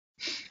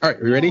All right,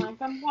 we ready? Like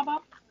them, Papa?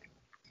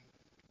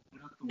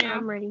 Yeah,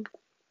 I'm ready.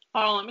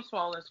 Hold on, let me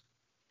swallow this.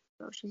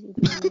 Oh, she's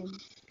eating.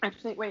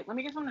 Actually, wait, let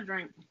me get something to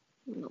drink.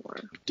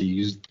 Do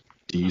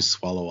you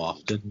swallow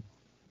often?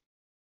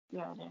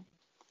 Yeah, I do.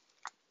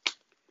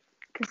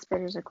 Because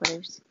spitters are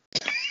quitters.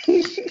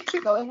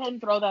 Go ahead and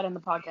throw that in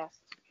the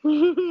podcast.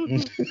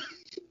 Okay,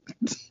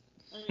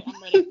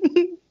 I'm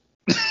ready.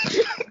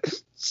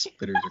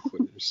 Spitters or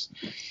quitters.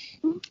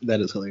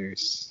 That is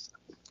hilarious.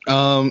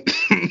 I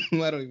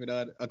don't even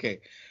know. Okay.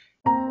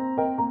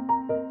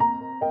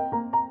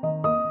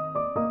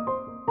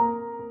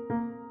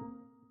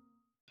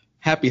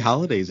 Happy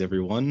holidays,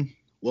 everyone.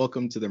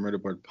 Welcome to the Murder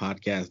Board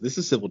Podcast. This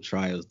is Civil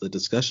Trials, the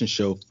discussion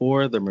show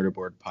for the Murder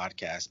Board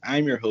Podcast.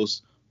 I'm your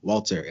host,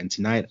 Walter, and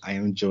tonight I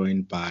am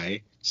joined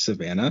by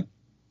Savanna.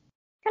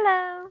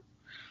 Hello.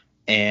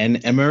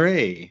 And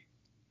MRA.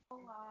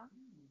 Hola.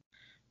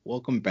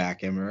 Welcome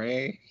back,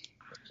 MRA.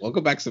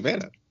 Welcome back,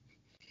 Savanna.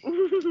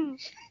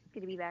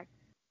 Good to be back.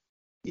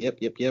 Yep.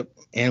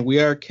 And we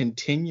are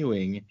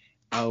continuing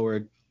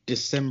our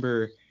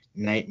December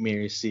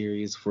Nightmare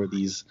series for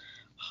these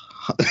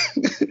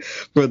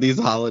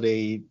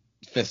holiday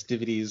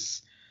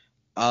festivities.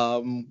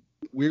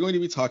 We're going to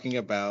be talking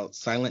about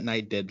Silent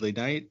Night, Deadly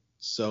Night.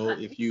 So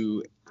if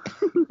you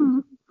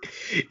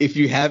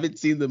haven't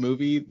seen the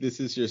movie,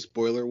 this is your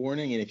spoiler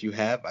warning, and if you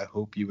have, I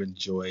hope you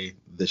enjoy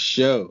the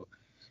show.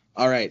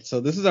 All right, so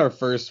this is our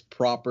first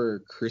proper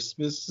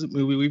Christmas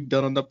movie we've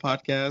done on the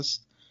podcast,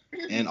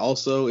 and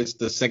also it's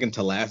the second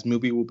to last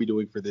movie we'll be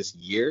doing for this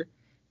year.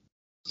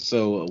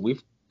 So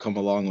we've come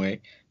a long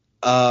way.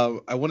 I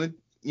want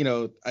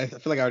to, I feel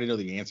like I already know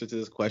the answer to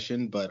this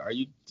question, but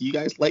do you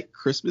guys like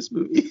Christmas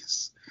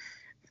movies?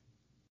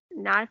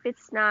 Not if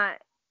it's not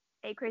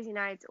Eight Crazy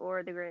Nights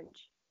or The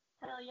Grinch.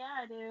 Hell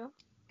yeah, I do.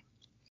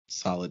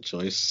 Solid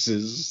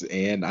choices,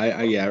 and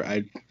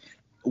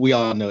we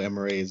all know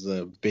MRA is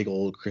a big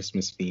old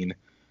Christmas fiend.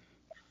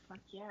 Fuck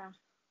yeah.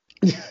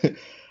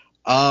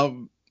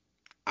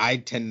 I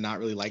tend to not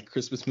really like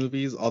Christmas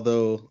movies,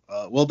 although,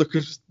 I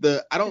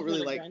don't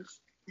really like.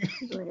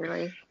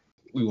 Literally.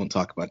 We won't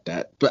talk about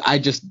that, but I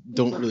just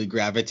don't really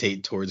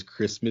gravitate towards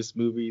Christmas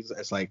movies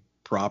as like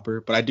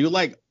proper. But I do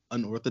like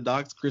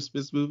unorthodox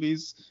Christmas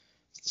movies.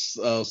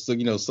 So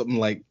something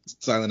like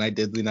Silent Night,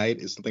 Deadly Night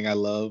is something I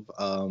love.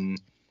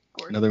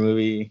 Another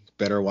movie,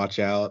 Better Watch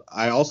Out.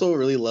 I also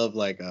really love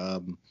like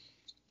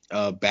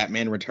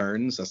Batman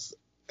Returns. That's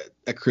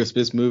a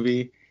Christmas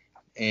movie,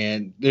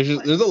 and there's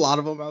a lot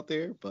of them out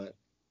there, but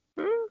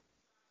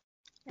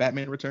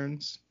Batman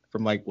Returns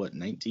from like what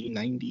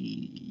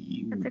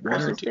 1990. That's a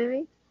Christmas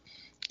movie.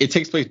 It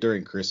takes place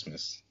during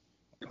Christmas.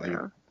 Like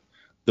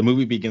the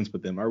movie begins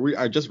with them.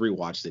 I just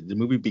rewatched it. The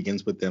movie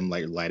begins with them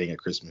like lighting a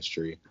Christmas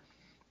tree,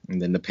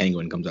 and then the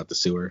penguin comes out the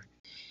sewer.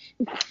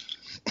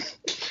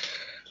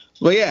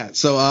 Well, yeah.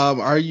 So,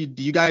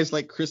 do you guys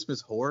like Christmas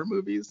horror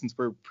movies? Since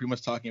we're pretty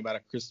much talking about a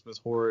Christmas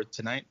horror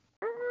tonight.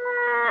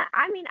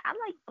 I mean, I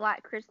like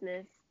Black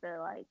Christmas, but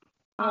like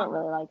I don't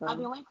really like them.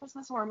 The only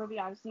Christmas horror movie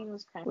I've seen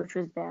was Krampus, which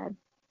was bad.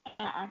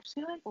 I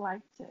actually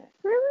liked it.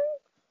 Really?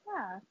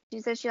 Yeah. She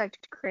said she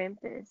liked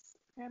Krampus.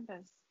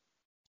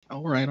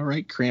 All right,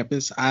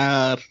 Krampus.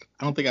 I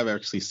don't think I've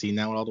actually seen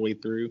that one all the way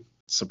through.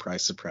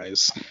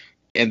 Surprise.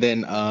 And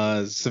then,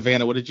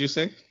 Savannah, what did you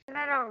say?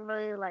 I don't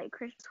really like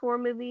Christmas horror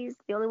movies.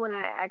 The only one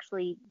I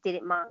actually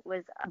didn't mind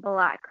was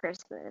Black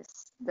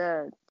Christmas,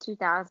 the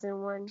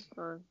 2000 one,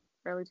 or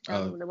early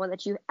 2000 one, the one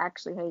that you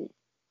actually hate.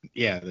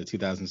 Yeah, the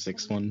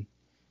 2006 one.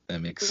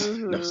 That makes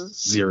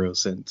zero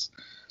sense.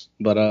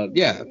 But,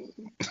 yeah,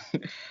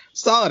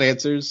 solid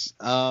answers.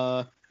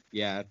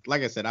 Yeah,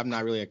 like I said, I'm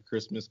not really a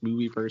Christmas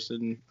movie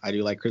person. I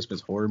do like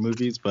Christmas horror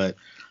movies, but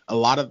there's a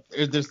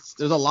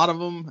lot of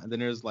them, and then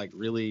there's like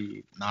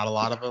really not a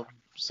lot of them,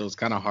 so it's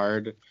kind of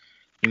hard.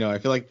 I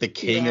feel like the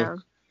king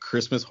of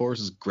Christmas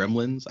horrors is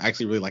Gremlins. I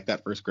actually really like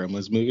that first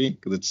Gremlins movie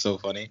because it's so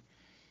funny,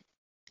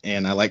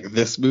 and I like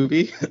this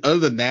movie. Other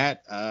than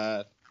that,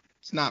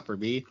 it's not for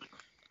me.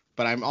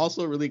 But I'm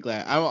also really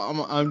glad.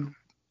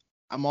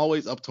 I'm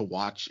always up to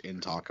watch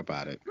and talk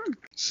about it.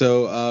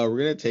 So we're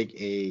going to take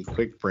a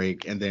quick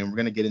break, and then we're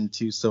going to get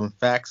into some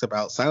facts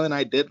about Silent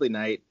Night, Deadly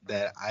Night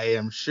that I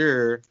am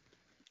sure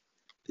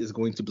is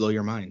going to blow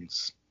your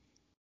minds.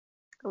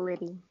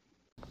 Liddy.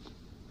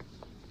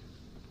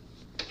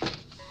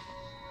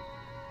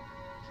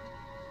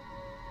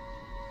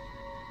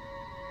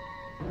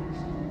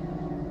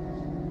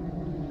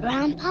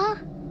 Grandpa?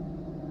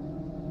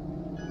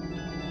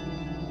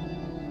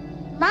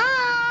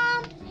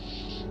 Mom!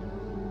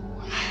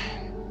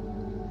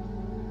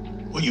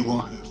 What you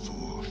want her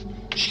for?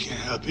 She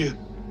can't help you.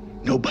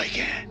 Nobody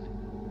can.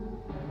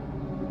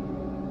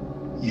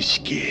 You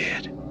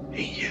scared,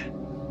 ain't you?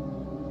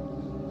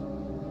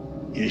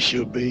 You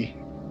should be.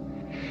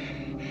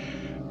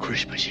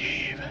 Christmas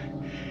Eve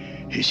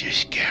is the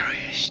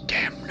scariest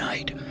damn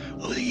night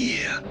of the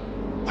year.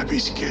 I'd be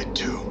scared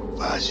too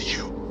if I was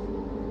you.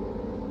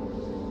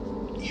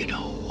 You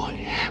know what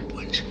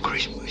happens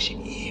Christmas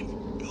Eve,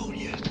 don't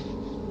you?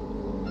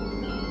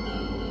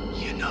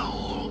 You know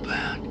all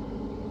about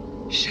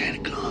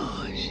Santa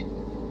Claus.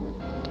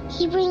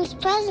 He brings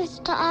presents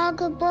to all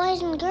good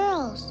boys and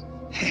girls.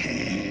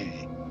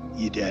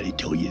 Your daddy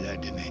told you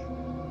that, didn't he?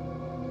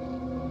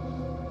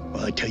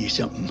 Well, I tell you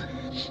something.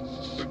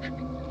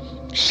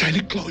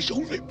 Santa Claus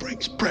only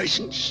brings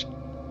presents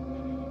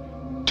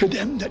to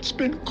them that's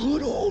been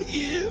good all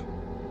year.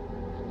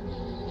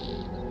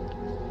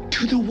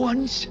 To the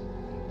ones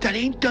that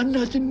ain't done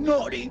nothing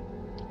naughty.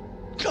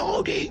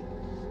 Naughty.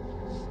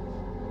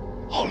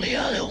 All the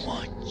other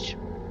ones.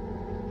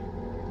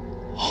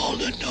 All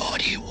the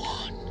naughty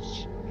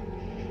ones.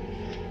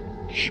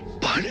 He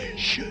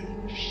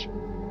punishes.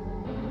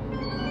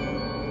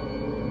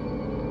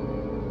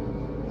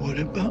 What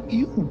about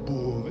you,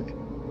 boy?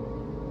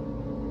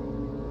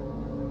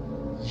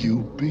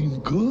 You've been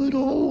good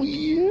all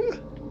year?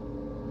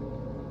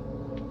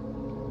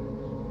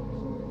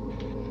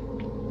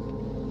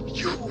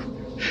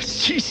 You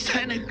see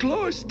Santa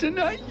Claus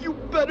tonight? You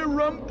better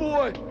run,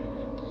 boy.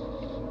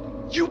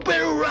 You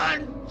better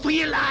run for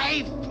your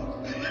life.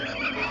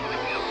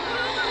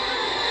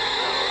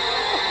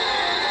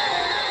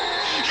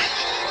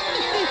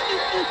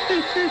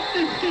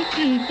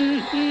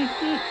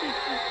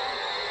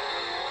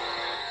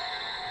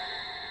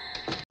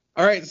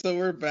 All right, so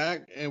we're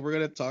back, and we're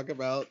going to talk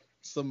about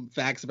some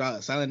facts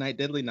about Silent Night,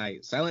 Deadly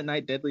Night. Silent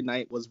Night, Deadly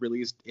Night was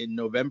released in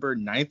November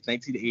 9th,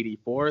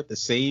 1984, the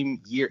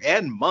same year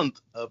and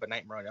month of A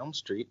Nightmare on Elm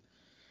Street.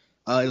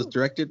 It was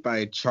directed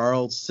by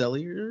Charles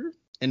Sellier,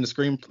 and the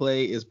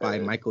screenplay is by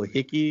Michael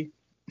Hickey.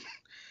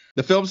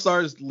 The film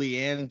stars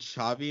Leanne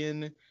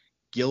Chavian,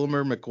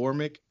 Gilmer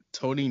McCormick,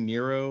 Tony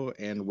Nero,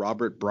 and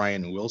Robert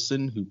Brian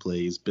Wilson, who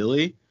plays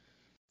Billy.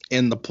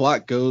 And the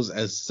plot goes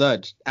as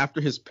such. After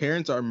his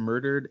parents are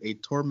murdered, a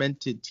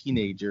tormented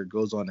teenager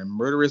goes on a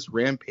murderous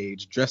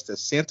rampage dressed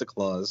as Santa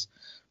Claus,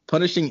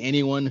 punishing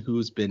anyone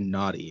who's been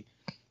naughty.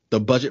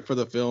 The budget for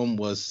the film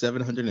was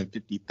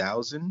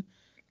 $750,000,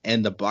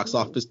 and the box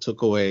office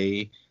took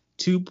away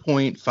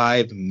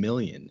 $2.5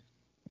 million.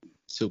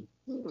 So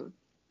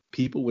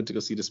people went to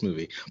go see this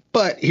movie.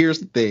 But here's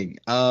the thing.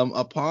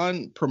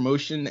 Upon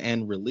promotion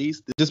and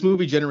release, this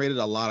movie generated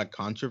a lot of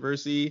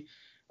controversy.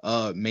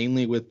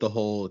 Mainly with the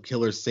whole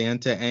Killer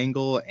Santa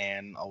angle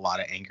and a lot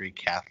of angry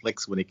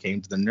Catholics when it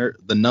came to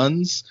the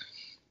nuns.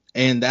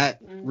 And that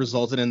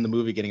resulted in the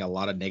movie getting a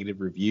lot of negative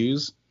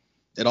reviews.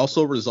 It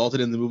also resulted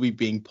in the movie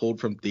being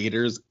pulled from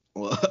theaters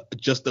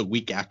just a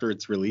week after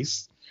its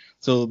release.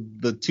 So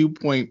the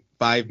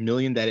 $2.5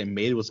 million that it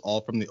made was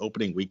all from the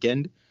opening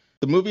weekend.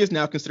 The movie is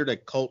now considered a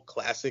cult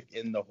classic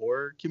in the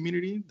horror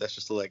community. That's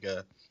just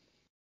I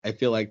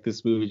feel like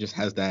this movie just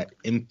has that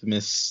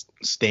infamous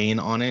stain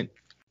on it.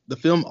 The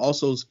film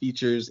also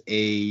features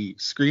a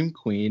scream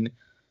queen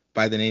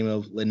by the name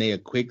of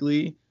Linnea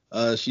Quigley.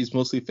 She's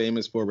mostly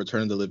famous for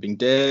Return of the Living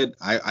Dead.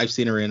 I've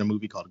seen her in a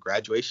movie called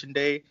Graduation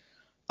Day.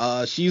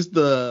 She's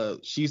the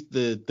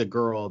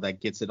girl that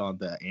gets it on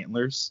the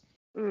antlers.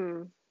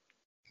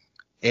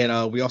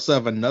 And we also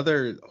have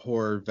another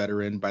horror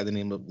veteran by the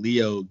name of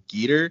Leo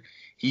Geter.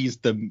 He's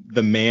the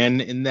man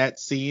in that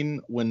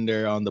scene when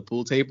they're on the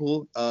pool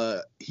table.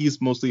 He's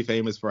mostly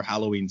famous for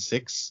Halloween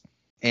 6.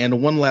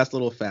 And one last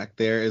little fact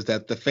there is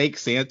that the fake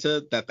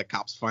Santa that the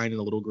cops find in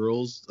the little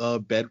girl's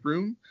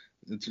bedroom,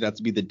 it turned out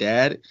to be the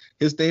dad,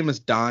 his name is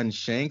Don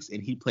Shanks,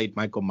 and he played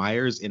Michael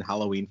Myers in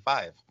Halloween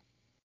 5.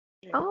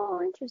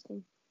 Oh,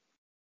 interesting.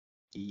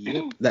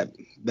 Yep,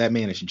 that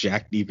man is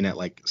jacked even at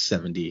like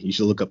 70. You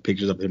should look up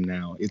pictures of him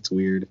now. It's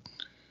weird.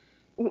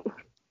 All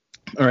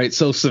right,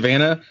 so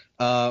Savanna,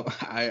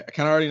 I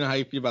kind of already know how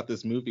you feel about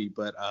this movie,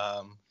 but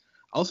I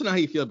also know how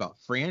you feel about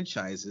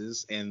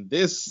franchises, and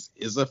this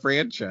is a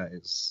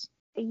franchise.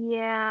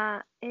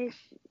 Yeah, we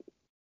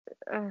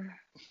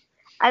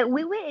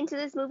went into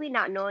this movie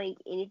not knowing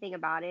anything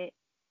about it,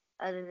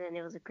 other than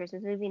it was a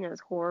Christmas movie and it was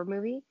a horror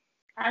movie.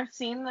 I've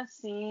seen the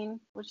scene.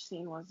 Which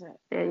scene was it?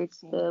 It's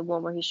the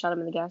one where he shot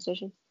him in the gas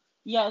station.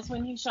 Yes,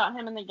 when he shot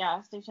him in the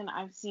gas station.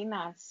 I've seen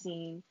that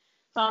scene.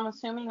 So I'm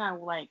assuming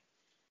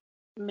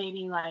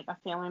maybe a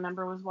family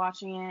member was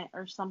watching it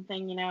or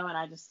something, and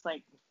I just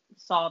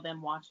saw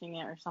them watching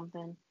it or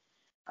something,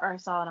 or I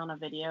saw it on a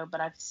video.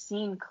 But I've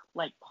seen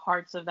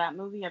parts of that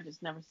movie. I've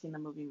just never seen the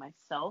movie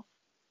myself.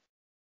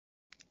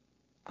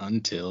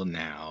 Until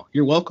now.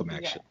 You're welcome,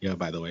 actually. Yeah,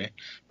 by the way.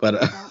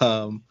 But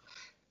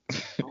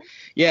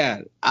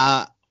yeah.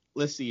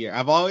 Let's see here.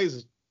 I've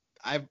always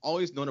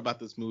known about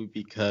this movie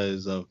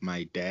because of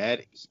my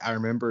dad. I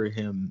remember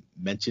him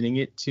mentioning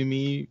it to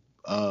me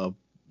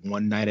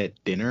one night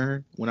at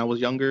dinner when I was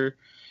younger.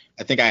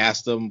 I think I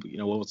asked him,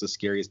 what was the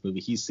scariest movie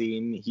he's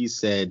seen? He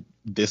said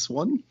this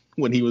one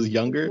when he was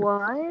younger.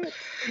 What?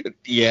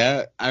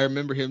 Yeah, I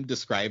remember him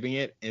describing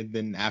it, and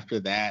then after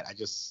that,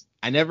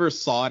 I never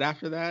saw it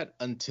after that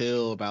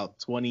until about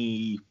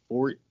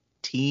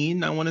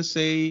 2014, I want to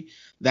say.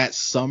 That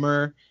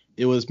summer,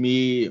 it was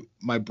me,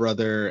 my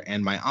brother,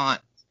 and my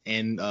aunt.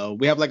 And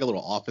we have a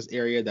little office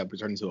area that we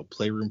turned into a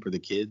playroom for the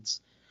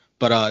kids.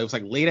 But it was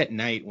late at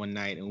night one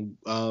night, and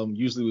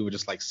usually we would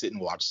just sit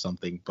and watch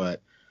something.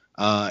 But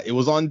it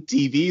was on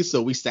TV,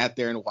 so we sat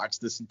there and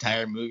watched this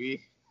entire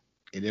movie.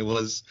 and it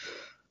was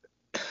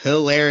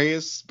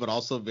hilarious, but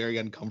also very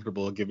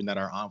uncomfortable given that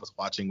our aunt was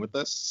watching with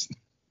us.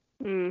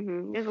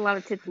 There's a lot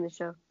of tits in the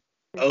show.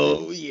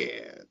 Oh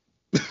yeah.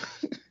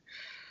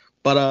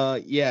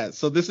 But yeah,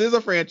 so this is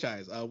a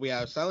franchise. We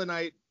have Silent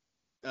Night,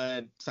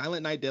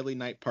 Deadly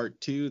Night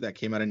Part 2 that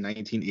came out in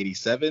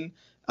 1987.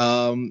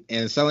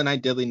 And Silent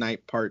Night Deadly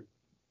Night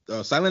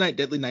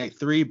Deadly Night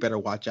 3, Better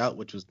Watch Out,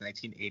 which was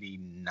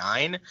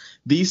 1989.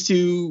 These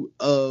two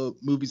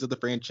movies of the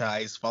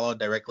franchise follow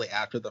directly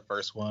after the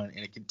first one,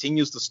 and it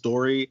continues the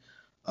story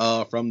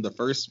from the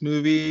first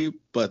movie,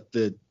 but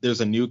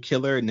there's a new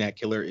killer, and that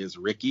killer is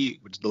Ricky,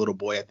 which is the little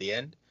boy at the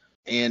end.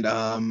 And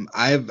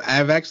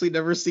I've actually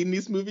never seen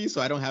these movies,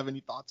 so I don't have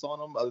any thoughts on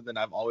them other than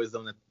I've always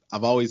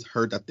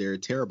heard that they're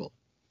terrible.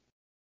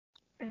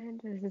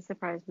 And it doesn't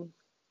surprise me.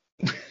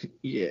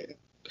 Yeah.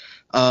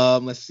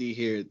 Let's see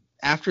here.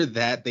 After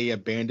that, they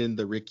abandoned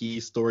the Ricky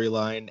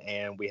storyline,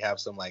 and we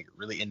have some like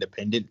really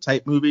independent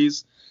type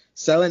movies.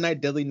 Silent Night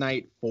Deadly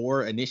Night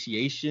 4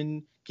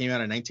 Initiation came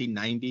out in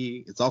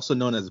 1990. It's also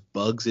known as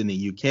Bugs in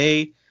the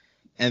UK.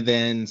 And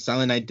then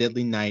Silent Night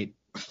Deadly Night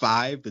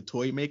 5, The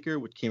Toy Maker,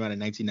 which came out in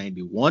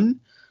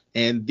 1991.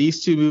 And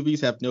these two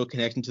movies have no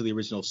connection to the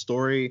original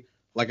story.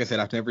 Like I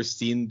said, I've never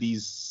seen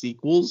these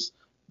sequels.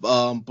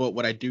 But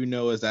what I do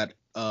know is that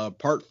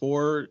Part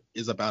 4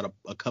 is about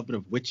a coven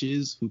of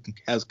witches who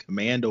has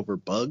command over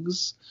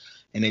bugs,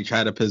 and they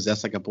try to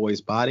possess like a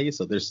boy's body.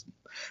 So there's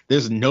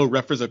no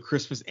reference of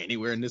Christmas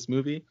anywhere in this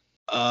movie.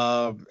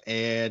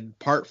 And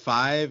Part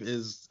 5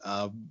 is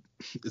a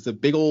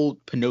big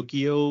old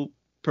Pinocchio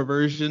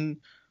perversion,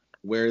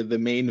 where the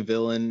main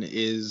villain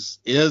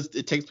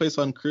it takes place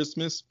on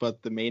Christmas,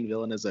 but the main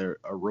villain is a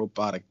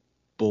robotic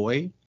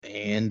boy,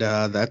 and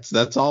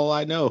that's all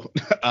I know.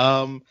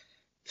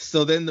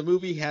 So then the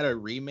movie had a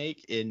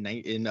remake in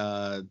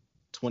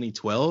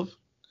 2012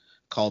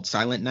 called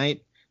Silent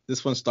Night.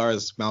 This one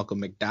stars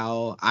Malcolm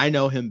McDowell. I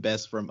know him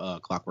best from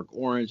Clockwork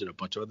Orange and a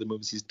bunch of other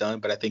movies he's done,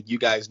 but I think you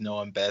guys know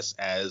him best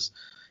as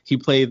he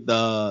played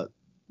the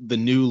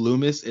new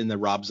Loomis in the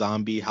Rob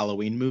Zombie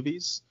Halloween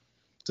movies.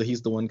 So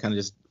he's the one kind of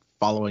just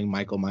following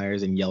Michael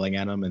Myers and yelling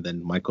at him, and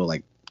then Michael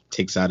like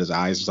takes out his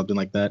eyes or something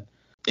like that.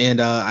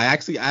 And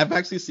I've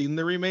actually seen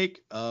the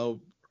remake.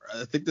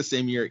 I think the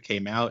same year it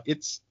came out.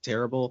 It's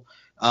terrible.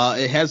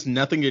 It has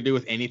nothing to do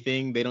with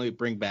anything. They don't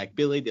bring back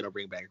Billy. They don't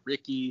bring back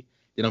Ricky.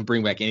 They don't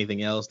bring back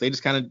anything else. They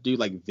just kind of do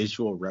like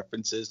visual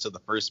references to the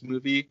first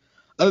movie.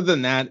 Other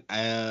than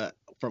that,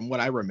 from what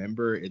I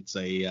remember, it's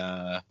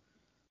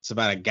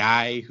about a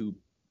guy who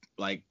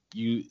I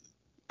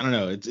don't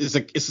know. It's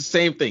the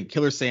same thing.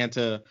 Killer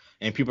Santa,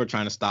 and people are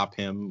trying to stop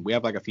him. We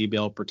have like a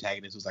female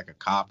protagonist who's like a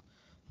cop.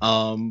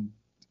 And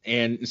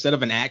instead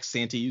of an axe,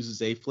 Santa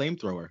uses a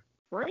flamethrower.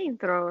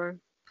 Flamethrower.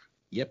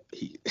 Yep.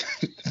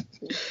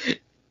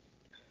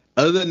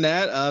 Other than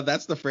that,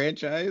 that's the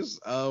franchise.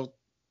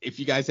 If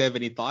you guys have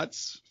any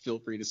thoughts, feel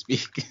free to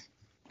speak.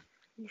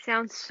 You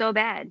sound so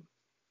bad.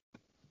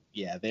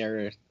 Yeah,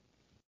 there's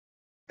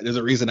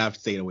a reason I've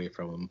stayed away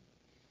from them.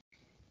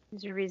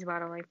 There's a reason why I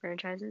don't like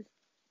franchises.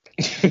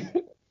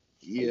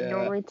 Yeah. They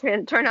normally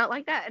turn out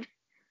like that.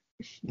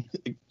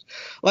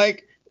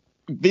 Like,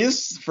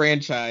 this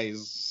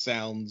franchise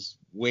sounds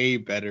way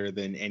better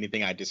than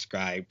anything I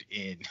described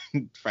in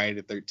Friday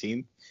the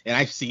 13th. And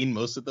I've seen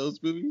most of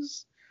those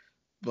movies.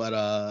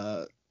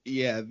 But,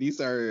 yeah,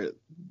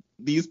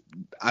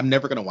 I'm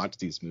never going to watch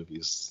these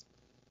movies.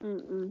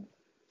 Mm-mm.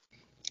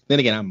 Then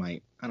again, I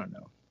might. I don't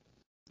know.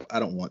 I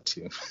don't want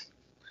to.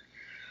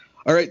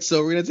 All right,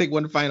 so we're going to take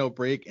one final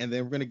break, and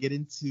then we're going to get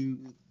into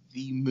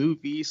the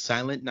movie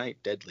Silent Night,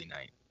 Deadly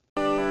Night.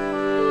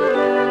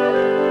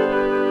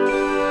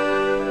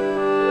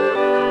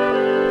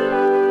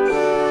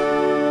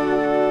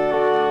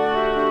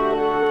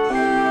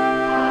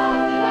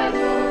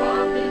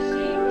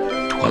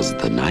 "'Twas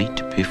the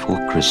night before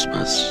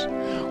Christmas,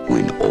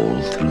 when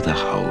all through the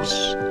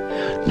house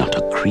not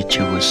a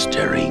creature was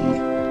stirring,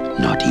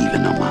 not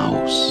even a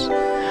mouse.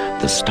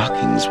 The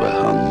stockings were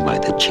hung by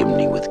the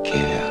chimney with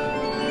care,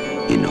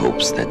 in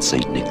hopes that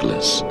St.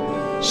 Nicholas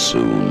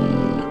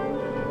soon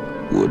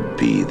would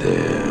be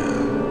there.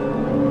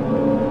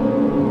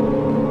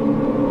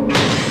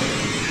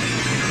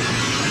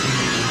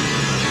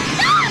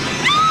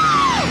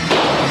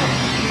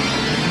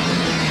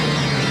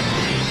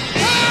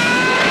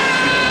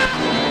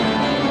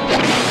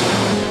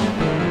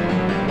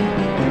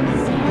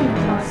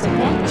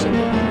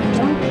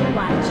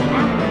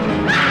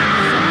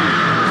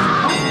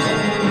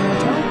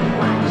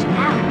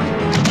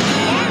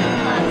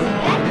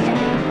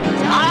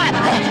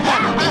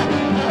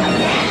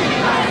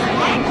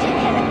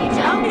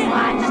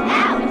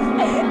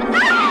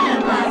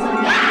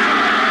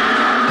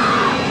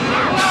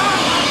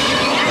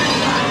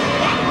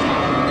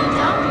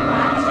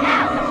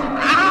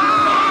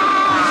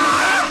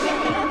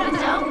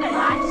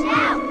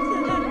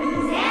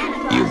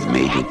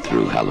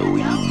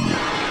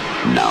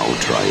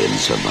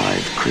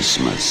 Survive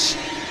Christmas,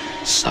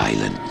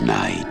 Silent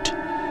Night,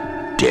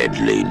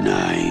 Deadly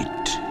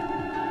Night.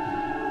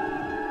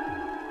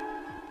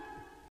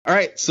 All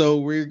right, so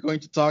we're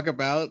going to talk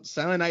about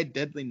Silent Night,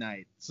 Deadly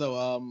Night.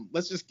 So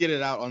let's just get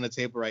it out on the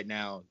table right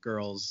now,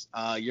 girls.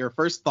 Your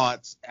first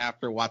thoughts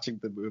after watching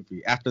the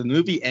movie. After the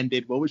movie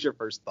ended, what was your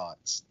first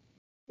thoughts?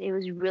 It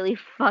was really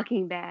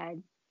fucking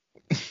bad.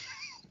 I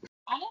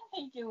don't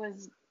think it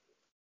was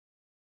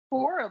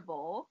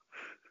horrible.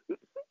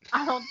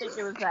 I don't think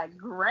it was that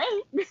great.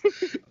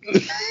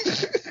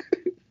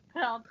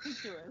 I don't think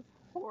it was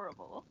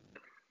horrible.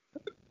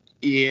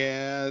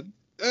 Yeah.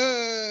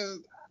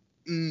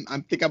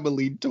 I think I'm gonna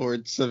lean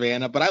towards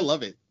Savanna, but I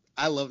love it.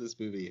 I love this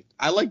movie.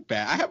 I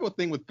have a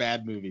thing with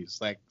bad movies,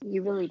 like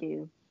You really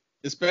do.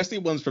 especially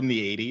ones from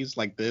the 80s,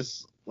 like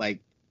this.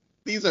 Like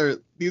these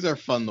are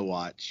fun to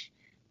watch,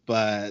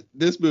 but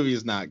this movie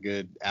is not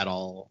good at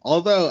all.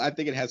 Although I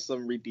think it has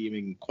some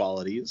redeeming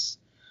qualities.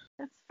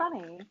 It's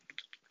funny.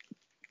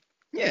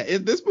 Yeah,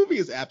 this movie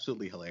is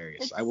absolutely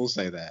hilarious. I will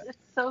say that. It's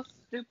so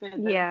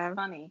stupid that it's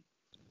funny.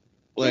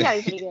 Like, Yeah,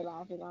 you can get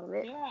laughing out of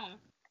it. Yeah.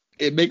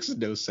 It makes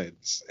no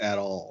sense at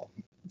all.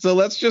 So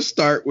let's just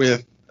start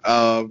with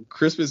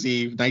Christmas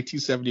Eve,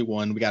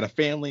 1971. We got a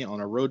family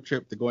on a road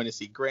trip. They're going to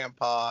see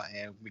Grandpa,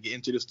 and we get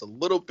introduced to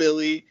little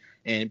Billy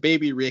and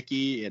baby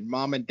Ricky and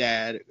mom and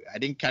dad. I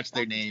didn't catch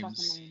their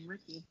names. Name,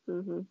 Ricky.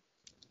 Mm-hmm.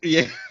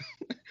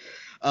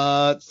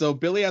 Yeah. So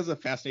Billy has a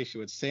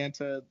fascination with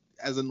Santa,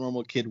 as a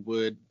normal kid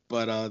would.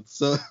 But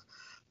so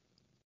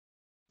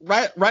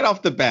right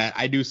off the bat,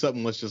 I knew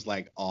something was just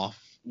like off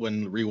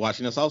when rewatching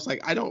this. I was like,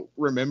 I don't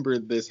remember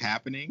this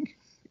happening.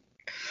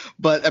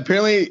 But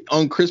apparently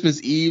on Christmas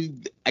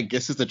Eve, I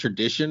guess it's a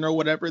tradition or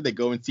whatever, they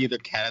go and see their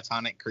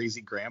catatonic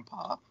crazy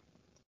grandpa.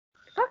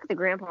 Fuck the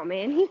grandpa,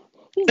 man.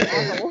 He's an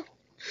asshole.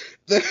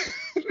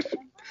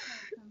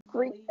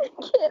 Freak the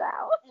kid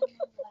out.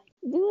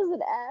 Dude was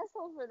an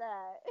asshole for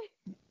that.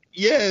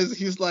 Yes,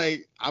 he's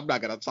like, I'm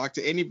not gonna talk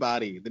to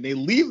anybody. Then they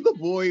leave the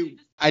boy.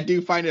 I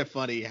do find it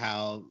funny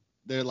how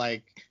they're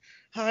like,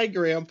 hi,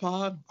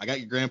 Grandpa. I got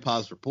your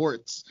grandpa's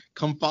reports.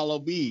 Come follow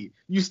me.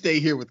 You stay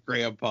here with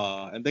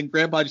Grandpa. And then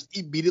Grandpa just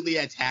immediately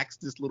attacks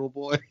this little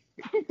boy.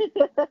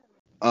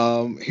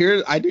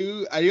 Here I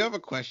do have a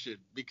question,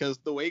 because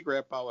the way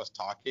Grandpa was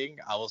talking,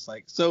 I was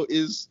like, so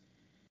is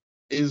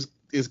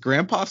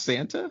Grandpa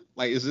Santa?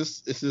 Like, is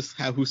this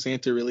who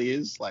Santa really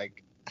is?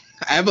 Like,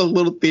 I have a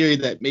little theory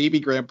that maybe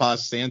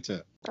Grandpa's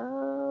Santa.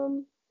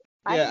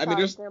 I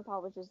thought Grandpa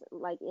was just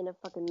like in a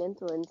fucking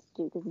mental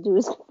institute because the dude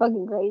is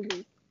fucking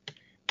crazy.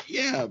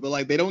 Yeah, but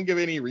like they don't give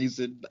any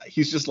reason.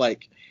 He's just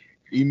like,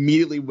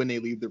 immediately when they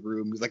leave the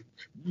room, he's like,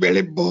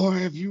 Billy boy,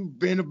 have you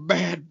been a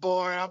bad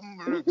boy?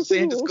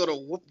 Santa's gonna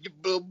whoop your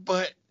little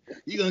butt.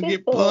 You're gonna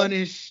get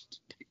punished.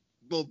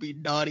 You're gonna be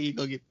naughty. You're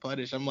gonna get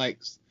punished. I'm like,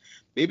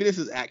 maybe this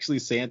is actually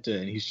Santa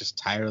and he's just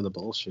tired of the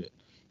bullshit.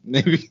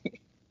 Maybe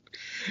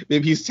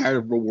he's tired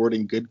of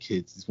rewarding good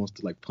kids. He wants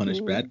to like punish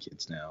bad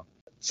kids now.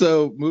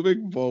 So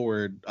moving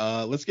forward,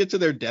 let's get to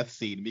their death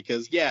scene,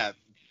 because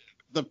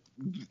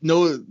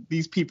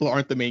these people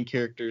aren't the main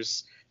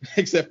characters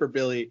except for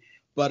Billy,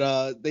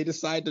 but they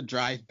decide to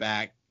drive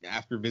back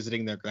after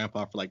visiting their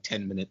grandpa for like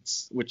 10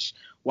 minutes, which,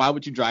 why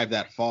would you drive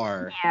that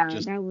far?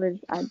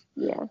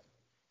 Yeah.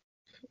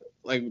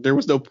 Like, there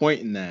was no point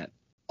in that.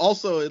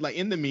 Also, like,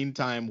 in the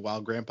meantime, while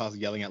Grandpa's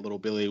yelling at little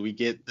Billy, we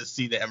get the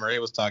scene that Emery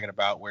was talking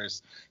about, where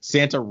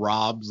Santa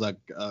robs a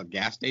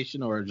gas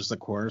station or just a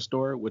corner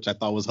store, which I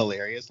thought was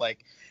hilarious.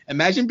 Like,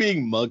 imagine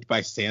being mugged by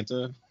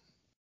Santa.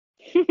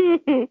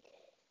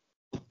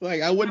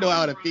 Like, I wouldn't know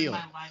how to feel.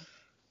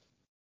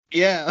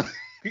 Yeah.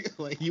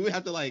 Like, you would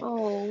have to like.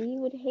 Oh, you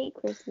would hate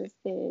Christmas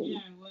then. Yeah,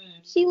 I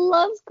would. She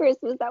loves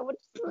Christmas. I would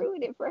just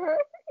ruin it for her.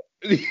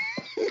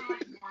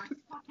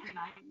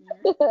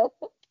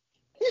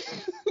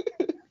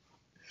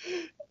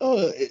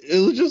 Oh,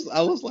 it was just,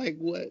 I was like,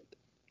 what?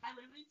 I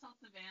literally told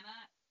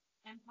Savanna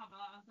and Papa,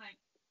 I was like,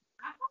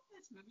 I hope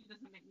this movie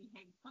doesn't make me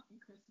hate fucking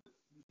Christmas.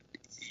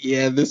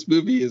 Yeah, this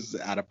movie is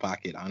out of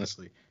pocket,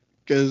 honestly.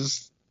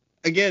 Because,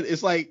 again,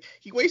 it's like,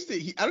 he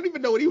wasted, I don't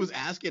even know what he was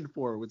asking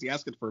for. Was he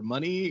asking for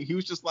money? He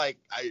was just like,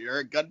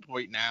 you're at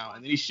gunpoint now.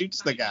 And then he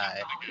shoots the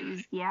guy.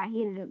 Yeah,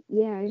 he ended up, he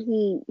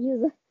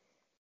was like,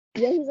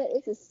 he's like,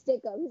 it's a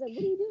stick up. He's like,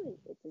 what are you doing?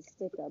 It's a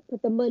stick up.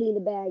 Put the money in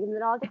the bag. And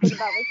then all I could think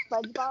about was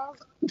SpongeBob.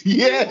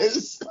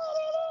 Yes.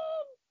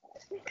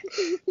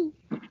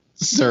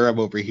 Sir, I'm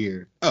over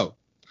here. Oh.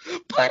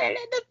 Put it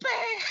in the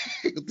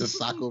bag. With the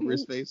sock over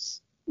his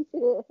face.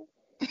 That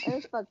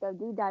was fucked up.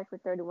 Dude died for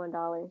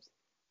 $31.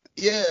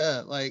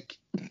 Yeah, like,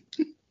 at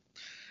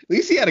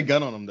least he had a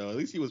gun on him, though. At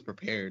least he was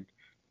prepared.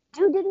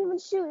 Dude didn't even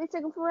shoot. It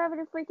took him forever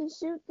to freaking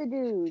shoot the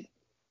dude.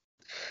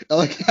 I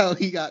like how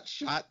he got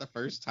shot the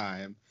first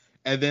time,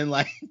 and then,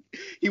 like,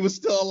 he was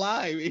still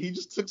alive, and he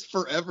just took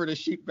forever to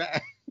shoot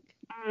back.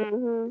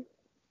 Mm-hmm.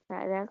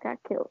 That got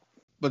killed.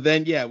 But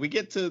then, yeah, we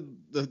get to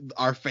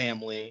our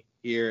family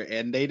here,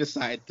 and they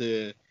decide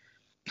to,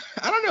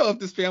 I don't know if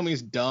this family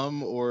is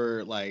dumb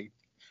or, like,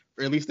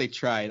 or at least they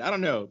tried. I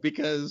don't know,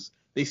 because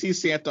they see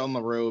Santa on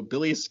the road.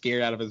 Billy is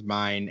scared out of his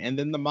mind, and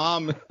then the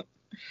mom's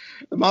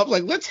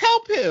like, let's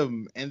help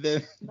him. And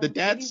then the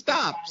dad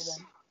stops.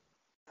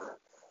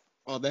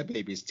 Oh, that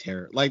baby's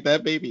terror. Like,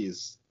 that baby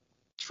is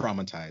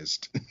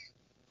traumatized.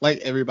 Like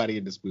everybody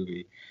in this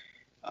movie.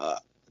 Uh,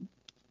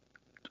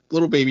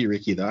 little baby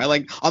Ricky, though.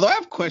 Although I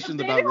have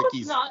questions about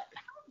Ricky's.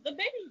 The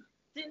baby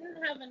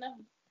didn't have enough.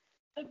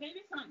 The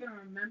baby's not going to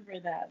remember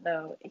that,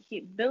 though.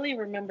 Billy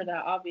remembered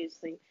that,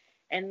 obviously.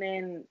 And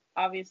then,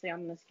 obviously,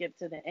 I'm going to skip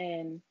to the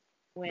end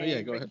when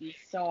Ricky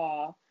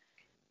saw,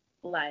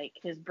 like,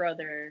 his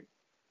brother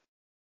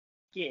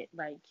get,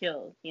 like,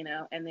 killed, you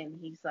know? And then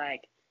he's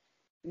like,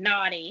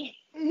 naughty.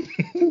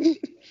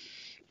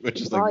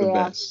 Which is, like, the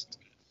best.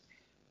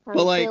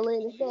 But, like, still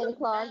in the Santa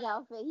Claus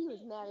outfit. He was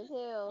mad as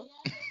hell.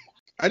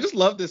 I just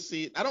love this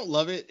scene. I don't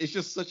love it. It's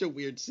just such a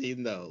weird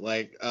scene, though.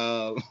 Like,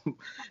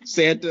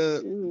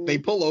 Santa, they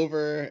pull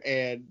over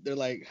and they're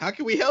like, "How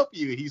can we help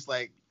you?" He's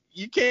like,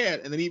 "You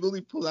can't." And then he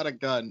really pulls out a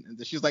gun, and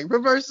then she's like,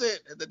 "Reverse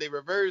it." And then they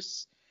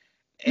reverse,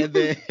 and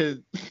then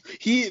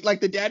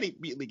the daddy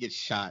immediately gets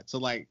shot. So,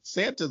 like,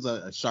 Santa's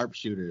a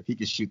sharpshooter. If he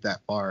can shoot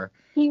that far,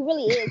 he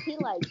really is. He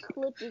like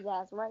clipped his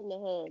ass right in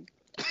the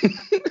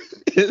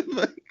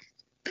head.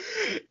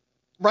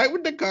 Right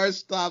when the car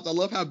stops, I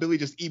love how Billy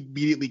just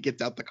immediately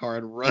gets out the car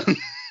and runs.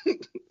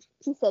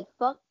 He said,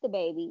 "Fuck the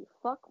baby,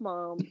 fuck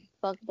mom,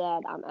 fuck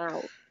dad, I'm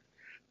out."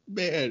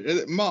 Man,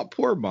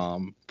 poor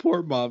mom.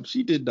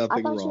 She did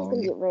nothing wrong. I thought she was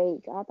gonna get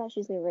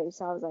raped.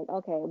 So I was like,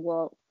 okay,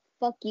 well,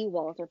 fuck you,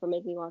 Walter, for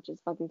making me watch this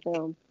fucking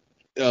film.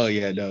 Oh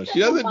yeah, no, she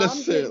doesn't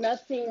necessarily. Mom did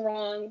nothing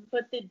wrong,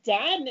 but the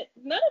dad,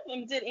 none of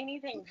them did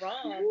anything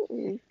wrong.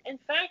 Mm-mm. In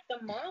fact,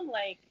 the mom,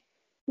 like,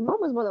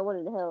 mom was one that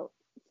wanted to help.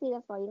 See,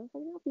 that's why you don't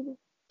fucking help people.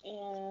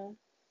 Yeah.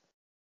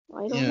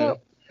 Why you don't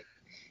help?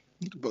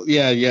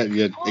 Yeah,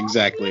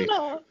 exactly.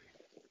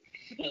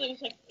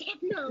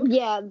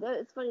 Yeah,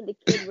 it's funny. The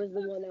kid was the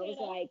one that was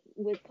like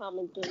with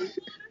commentary.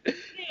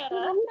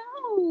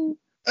 No.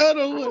 I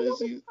don't want to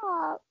see.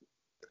 Stop.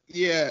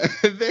 Yeah,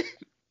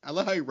 I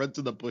love how he runs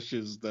to the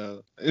bushes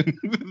though.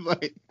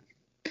 Like,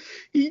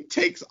 he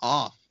takes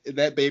off, and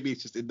that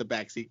baby's just in the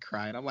backseat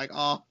crying. I'm like,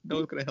 oh, no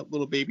one's gonna help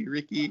little baby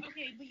Ricky.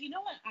 Okay, but you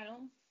know what? I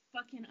don't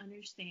fucking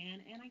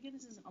understand, and I get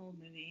this is an old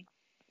movie.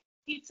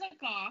 He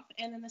took off,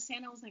 and then the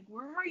Santa was like,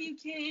 "Where are you,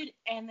 kid?"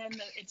 And then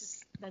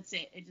that's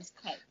it. It just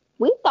cut.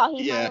 We thought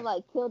he might have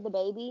like killed the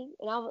baby,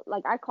 and I was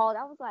like, I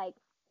was like,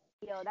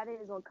 yo, that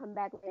is gonna come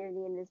back later in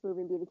the end of this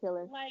movie and be the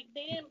killer. Like,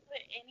 they didn't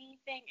put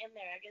anything in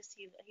there. I guess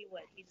he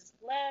just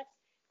left.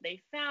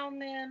 They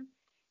found them,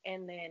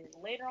 and then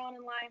later on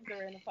in life,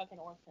 they're in a fucking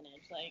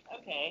orphanage. Like,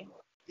 okay.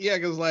 Yeah,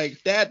 because,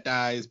 like, dad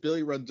dies,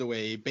 Billy runs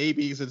away,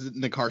 baby's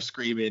in the car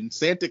screaming,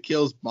 Santa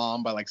kills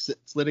mom by, like,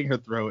 slitting her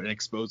throat and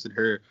exposing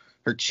her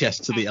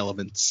chest to the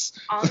elements.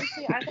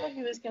 Honestly, I thought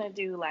he was going to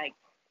do, like,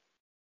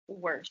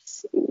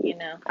 worse, you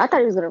know? I thought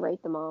he was going to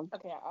rape the mom.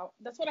 Okay,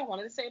 that's what I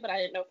wanted to say, but I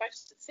didn't know if I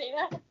should say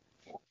that.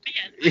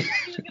 Yeah,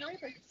 he was going to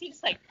rape her. He's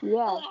just like,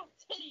 oh,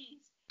 titties.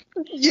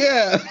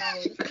 Yeah.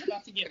 Oh, this is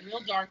about to get real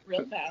dark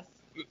real fast.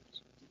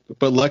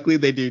 But luckily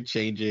they do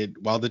change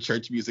it while the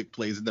church music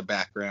plays in the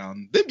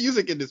background. The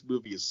music in this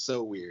movie is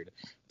so weird.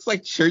 It's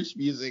like church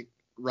music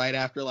right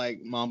after,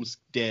 like, mom's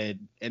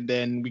dead. And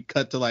then we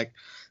cut to, like,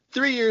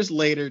 3 years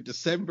later,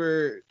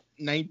 December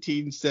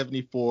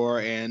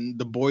 1974, and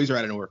the boys are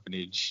at an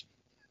orphanage.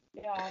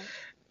 Yeah.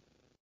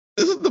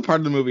 This is the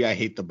part of the movie I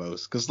hate the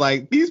most. Because,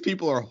 like, these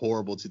people are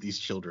horrible to these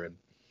children.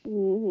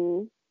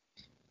 Mm-hmm.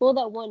 Well,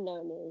 that one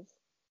nun is.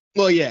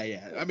 Well,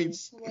 yeah. I mean...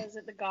 Was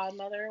it the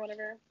godmother or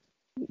whatever?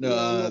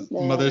 No,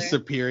 Mother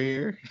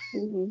Superior.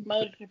 Mm-hmm.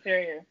 Mother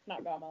Superior,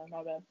 not godmother,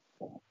 my bad.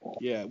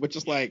 Yeah, which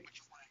is like,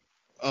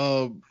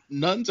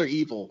 nuns are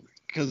evil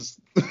because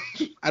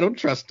I don't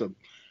trust them.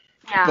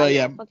 Yeah, but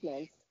yeah, fuck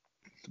nuns.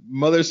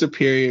 Mother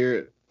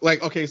Superior.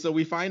 Like, okay, so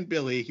we find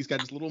Billy. He's got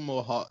this little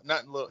mohawk,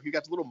 he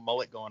got this little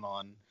mullet going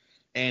on,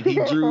 and he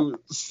drew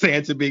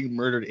Santa being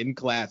murdered in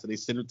class, and they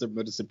send him to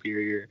Mother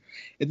Superior,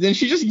 and then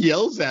she just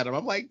yells at him.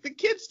 I'm like, the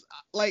kid's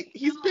like,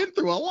 he's been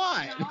through a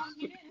lot. No,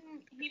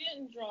 he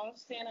didn't draw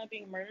Santa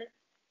being murdered.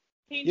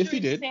 Yes, he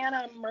did.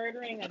 Santa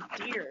murdering a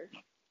deer.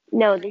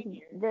 No,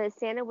 the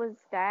Santa was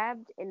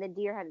stabbed and the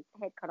deer had its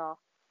head cut off.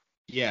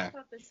 Yeah. I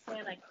thought the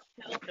Santa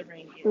killed the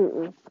reindeer.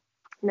 Mm-mm.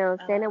 No,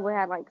 Santa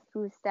had like, he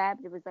was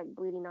stabbed. It was like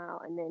bleeding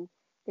out, and then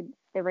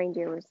the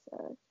reindeer was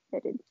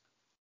headed.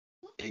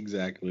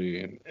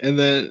 Exactly. And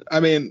then, I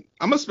mean,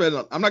 I'm not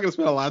gonna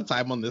spend a lot of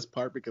time on this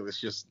part because it's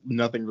just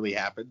nothing really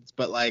happens.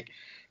 But, like,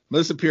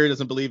 Mother Superior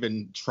doesn't believe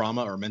in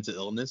trauma or mental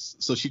illness,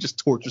 so she just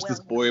tortures this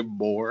boy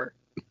more.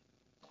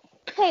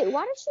 Hey,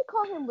 why does she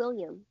call him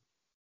William?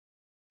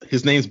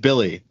 His name's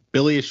Billy.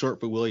 Billy is short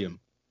for William.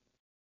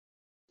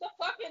 The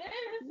fuck it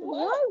is.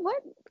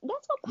 What?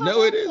 That's what Papa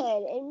No, it is.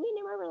 said. And me and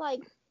him were like,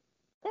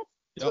 that's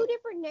two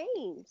different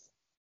names.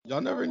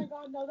 Y'all never. Oh my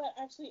god, no,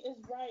 that actually is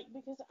right,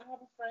 because I have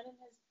a friend and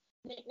his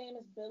nickname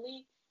is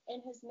Billy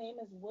and his name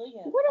is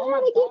William. Where the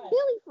hell did they get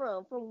Billy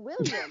from? From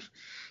William?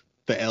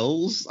 The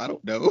L's? I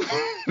don't know.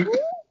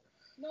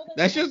 No,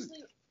 that's just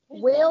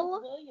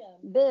William.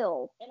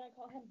 Bill. And I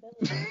call him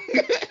Billy.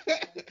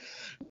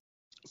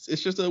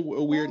 It's just a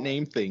weird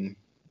name thing.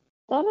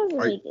 That doesn't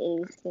make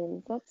any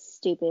sense. That's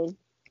stupid.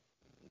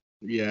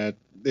 Yeah,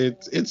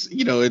 it's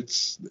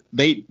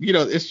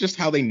just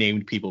how they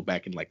named people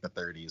back in like the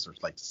 30s or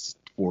like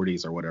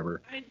 40s or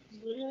whatever. I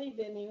literally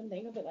didn't even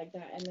think of it like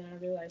that, and then I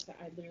realized that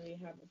I literally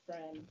have a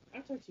friend.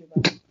 I've talked to you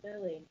about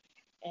Billy,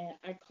 and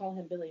I call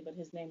him Billy, but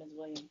his name is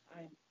William.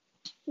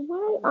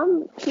 What?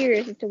 I'm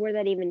curious as to where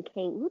that even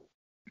came. Who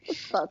the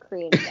fuck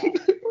created that?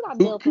 Who got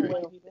Bill from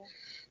Will?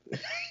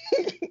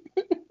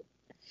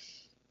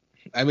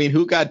 I mean,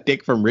 who got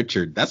Dick from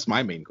Richard? That's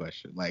my main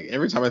question. Like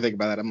every time I think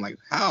about that, I'm like,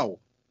 how?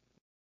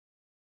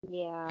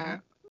 Yeah.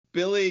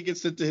 Billy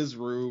gets into his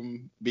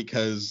room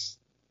because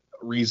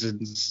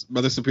reasons.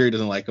 Mother Superior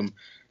doesn't like him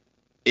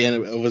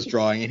and was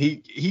drawing, and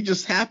he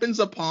just happens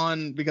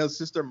upon, because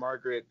Sister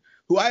Margaret,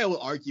 who I will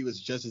argue is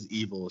just as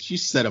evil, she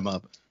set him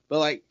up. But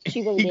like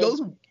he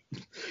goes,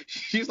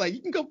 she's like,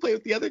 you can go play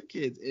with the other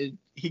kids, and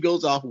he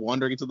goes off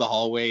wandering into the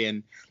hallway,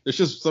 and there's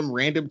just some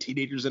random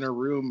teenagers in a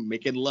room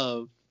making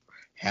love,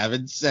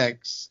 having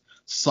sex,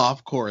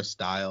 soft core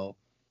style.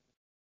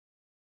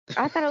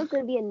 I thought it was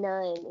gonna be a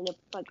nun and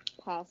a like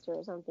pastor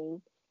or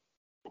something.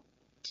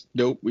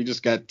 Nope, we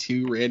just got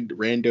two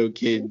rando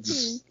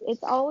kids.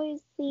 It's always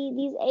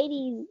these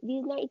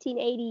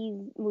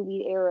 1980s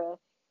movie era.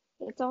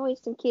 It's always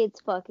some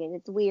kids fucking.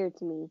 It's weird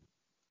to me.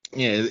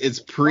 Yeah, it's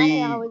pre.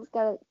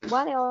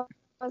 Why they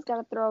always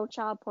gotta throw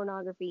child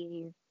pornography in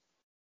here?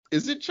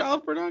 Is it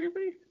child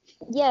pornography?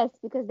 Yes,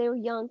 because they were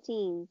young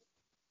teens.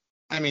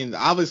 I mean,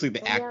 obviously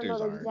the actors I don't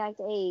know the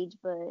exact age,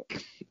 but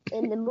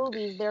in the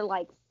movies they're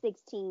like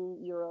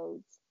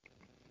 16-year-olds.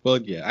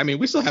 Well, yeah. I mean,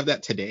 we still have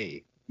that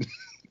today.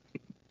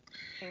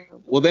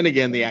 Well, then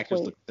again, the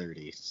actors look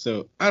 30,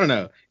 so I don't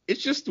know.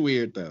 It's just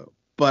weird though.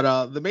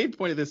 But the main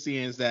point of this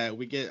scene is that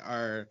we get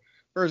our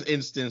first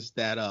instance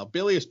that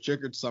Billy is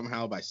triggered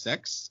somehow by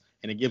sex,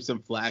 and it gives him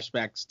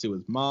flashbacks to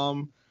his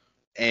mom,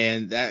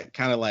 and that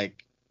kind of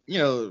like,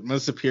 Mother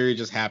Superior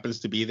just happens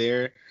to be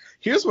there.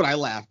 Here's what I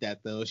laughed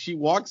at though. She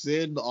walks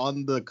in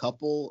on the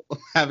couple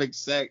having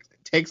sex,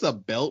 takes a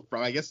belt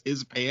from, I guess,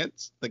 his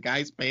pants, the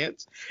guy's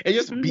pants, and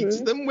just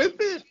beats them with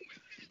it.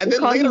 And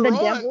then later on,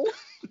 devil?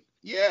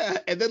 Yeah,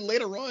 and then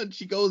later on,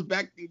 she goes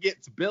back and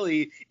gets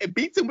Billy and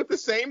beats him with the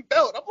same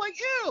belt. I'm like,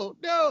 ew,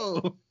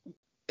 no.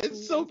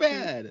 It's so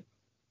bad.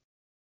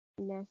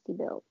 Nasty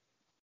belt.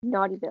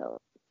 Naughty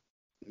belt.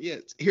 Yeah,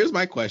 here's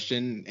my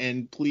question,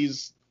 and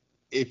please,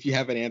 if you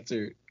have an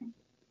answer,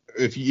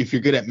 if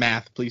you're good at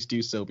math, please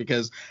do so,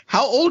 because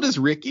how old is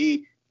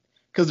Ricky?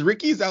 Because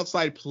Ricky's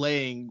outside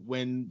playing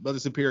when Mother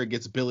Superior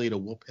gets Billy to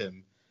whoop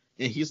him,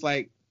 and he's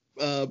like,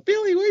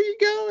 Billy, where are you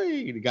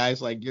going? The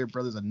guy's like, your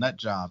brother's a nut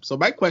job. So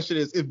my question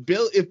is, if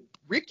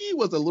Ricky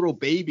was a little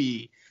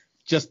baby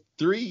just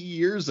 3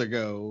 years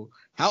ago,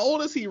 how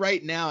old is he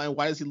right now, and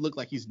why does he look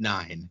like he's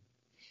 9?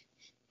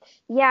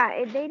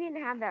 Yeah, they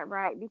didn't have that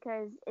right,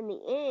 because in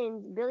the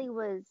end, Billy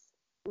was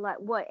like,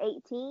 what,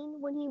 18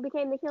 when he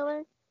became the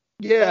killer?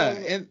 Yeah,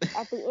 and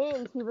at the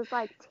end he was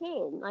like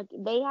 10. Like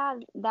they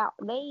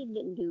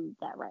didn't do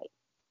that right.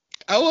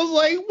 I was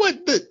like,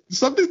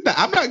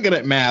 I'm not good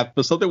at math,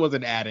 but something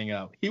wasn't adding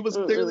up. He was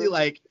clearly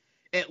like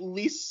at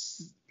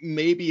least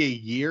maybe a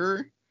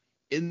year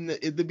in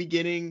the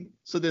beginning.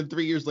 So then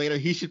 3 years later,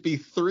 he should be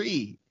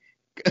 3.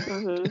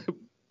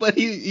 But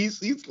he's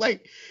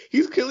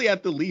clearly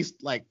at the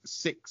least like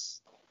 6.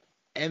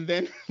 And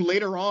then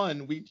later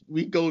on,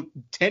 we go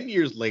 10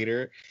 years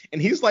later,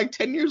 and he's like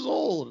 10 years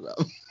old.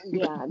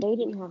 Yeah, they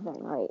didn't have that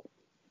right.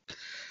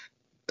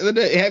 And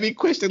then have me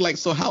question, like,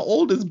 so how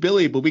old is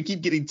Billy? But we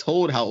keep getting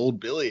told how old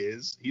Billy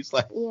is. He's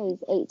like, yeah,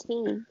 he's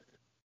 18.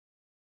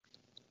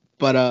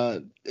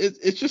 But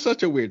it's just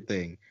such a weird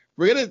thing.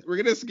 We're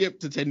gonna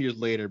skip to 10 years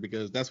later,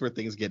 because that's where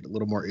things get a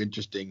little more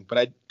interesting.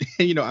 But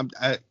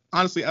I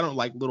honestly, I don't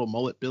like little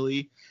mullet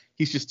Billy.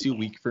 He's just too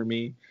weak for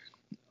me.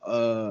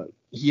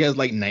 He has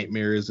like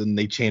nightmares, and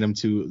they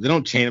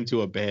don't chain him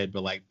to a bed,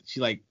 but like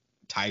she like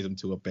ties him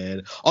to a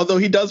bed. Although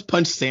he does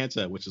punch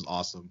Santa, which is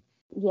awesome.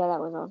 Yeah, that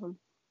was awesome.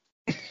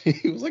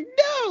 He was like,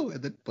 no,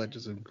 and then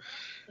punches him.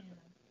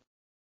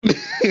 He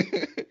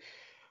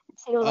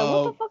was like,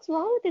 what the fuck's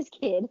wrong with this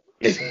kid?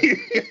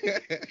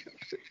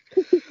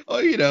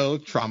 Oh,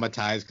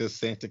 traumatized because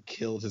Santa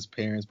killed his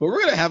parents. But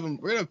we're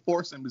gonna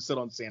force him to sit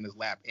on Santa's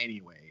lap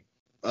anyway.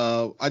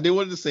 I did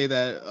want to say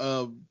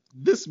that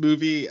this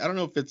movie, I don't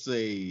know if this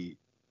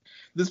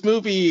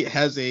movie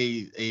has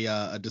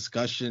a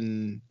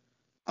discussion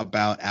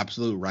about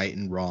absolute right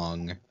and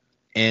wrong,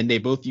 and they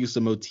both use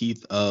the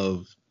motif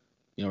of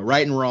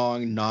right and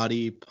wrong,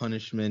 naughty,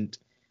 punishment,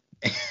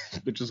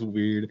 which is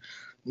weird,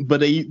 but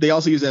they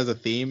also use it as a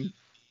theme.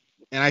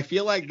 And I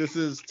feel like this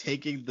is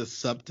taking the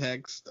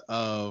subtext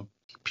of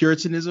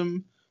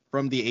Puritanism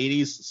from the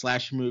 80s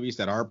slasher movies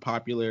that are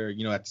popular,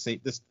 at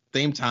the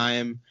same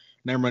time.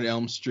 Nightmare on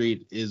Elm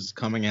Street is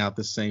coming out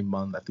the same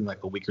month, I think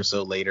like a week or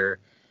so later.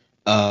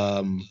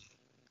 Halloween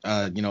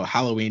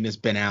has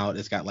been out.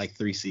 It's got like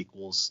 3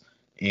 sequels,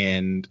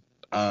 and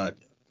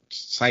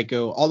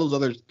Psycho, all those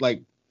other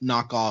like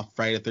knockoff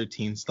Friday the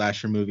 13th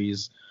slasher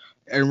movies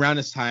around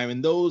this time,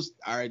 and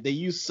they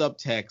use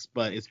subtext,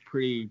 but it's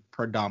pretty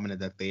predominant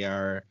that they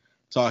are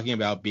talking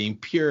about being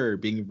pure,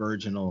 being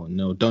virginal,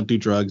 no, don't do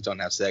drugs, don't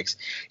have sex.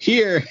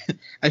 Here,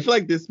 I feel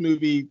like this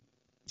movie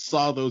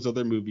saw those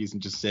other movies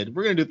and just said,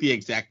 we're going to do the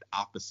exact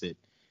opposite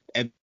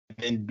and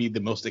then be the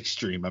most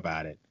extreme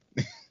about it.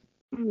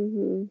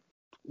 Mm-hmm.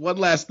 One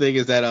last thing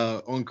is that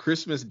on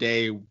Christmas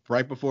Day,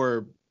 right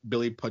before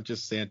Billy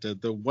punches Santa,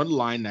 the one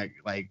line that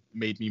like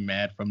made me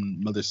mad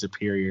from Mother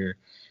Superior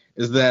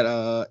is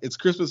that it's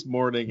Christmas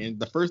morning and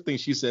the first thing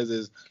she says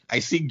is, I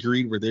see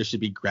greed where there should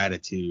be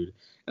gratitude.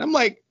 And I'm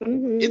like,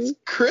 it's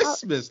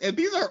Christmas and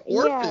these are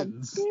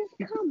orphans.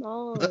 Yeah, come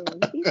on.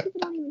 These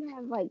people don't even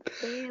have like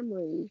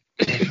family.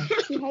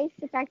 She hates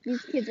the fact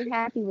these kids are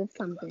happy with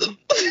something.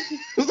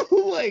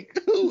 Like,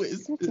 who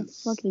is such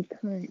this? a fucking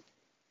cunt.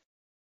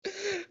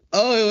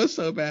 Oh, it was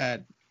so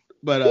bad.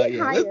 But He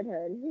yeah, hired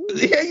her. I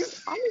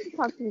need to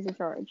talk to who's in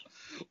charge.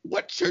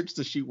 What church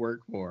does she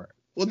work for?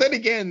 Well, then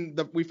again,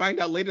 we find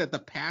out later that the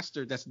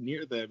pastor that's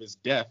near them is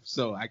deaf,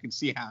 so I can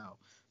see how.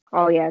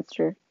 Oh yeah, it's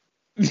true.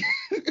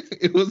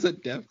 It was a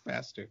deaf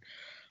pastor.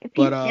 If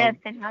he's deaf,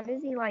 then how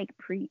does he like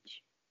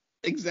preach?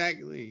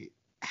 Exactly.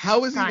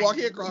 How is he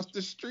walking across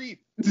the street?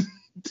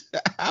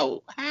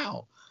 How?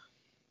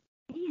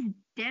 He's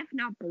deaf,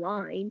 not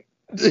blind.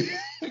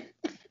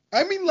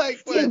 I mean, like,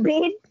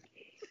 stupid.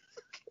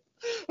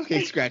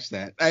 Okay, scratch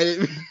that. I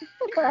didn't.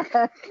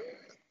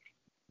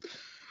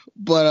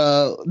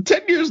 But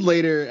 10 years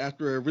later,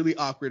 after a really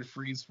awkward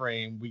freeze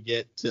frame, we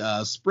get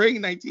to spring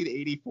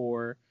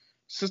 1984.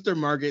 Sister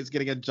Margaret's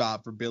getting a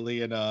job for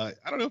Billy, and I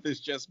don't know if it's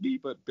just me,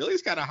 but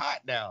Billy's kind of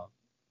hot now,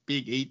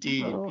 being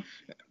 18. Oh.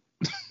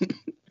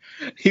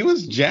 He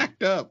was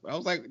jacked up. I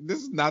was like, this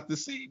is not the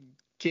same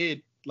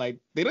kid. Like,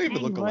 they don't even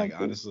look alike,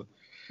 honestly.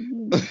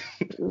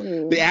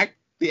 The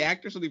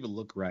actors don't even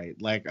look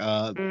right. Like,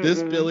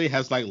 this Billy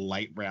has like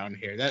light brown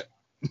hair. That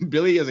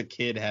Billy as a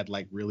kid had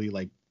like really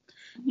like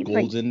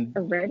golden, like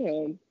a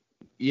redhead.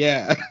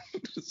 Yeah.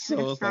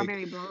 So it's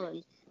like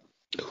blonde.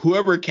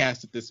 Whoever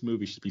casted this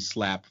movie should be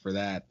slapped for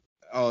that.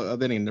 Oh,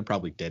 then they're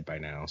probably dead by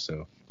now.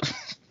 So.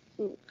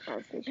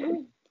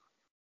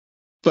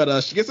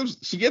 But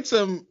she gets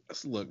some.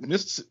 Look,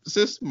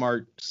 Sis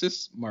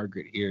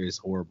Margaret here is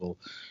horrible.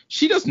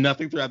 She does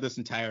nothing throughout this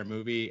entire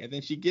movie, and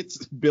then she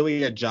gets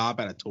Billy a job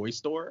at a toy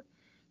store.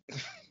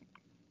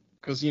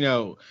 Because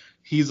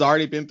he's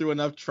already been through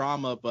enough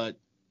trauma, but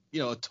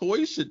a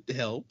toy should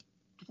help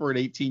for an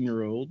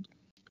 18-year-old.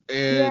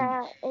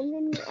 Yeah,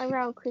 and then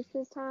around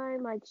Christmas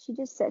time, like she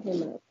just set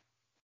him up.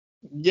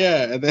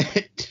 Yeah, and then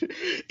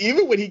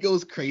even when he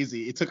goes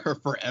crazy, it took her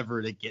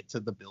forever to get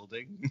to the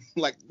building.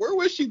 Like, where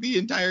was she the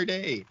entire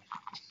day?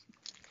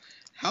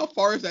 How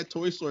far is that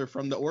toy store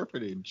from the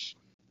orphanage?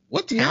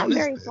 What town is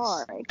this? Not very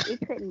far. It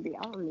couldn't be.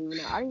 I don't even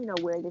know. I don't even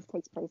know where this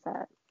takes place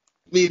at.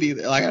 Me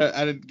neither. Like,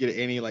 I didn't get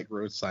any like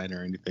road sign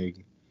or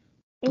anything.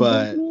 It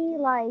gives me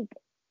like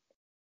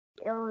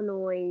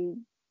Illinois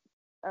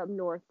up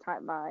north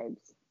type vibes.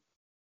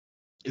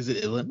 Is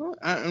it Illinois?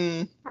 I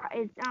don't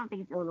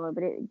think it's Illinois,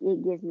 but it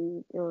gives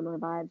me Illinois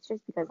vibes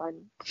just because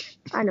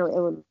I know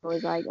Illinois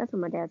is like. That's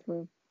where my dad's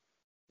from.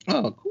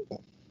 Oh,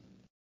 cool.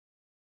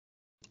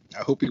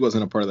 I hope he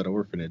wasn't a part of that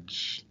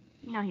orphanage.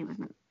 No, he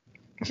wasn't.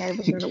 Dad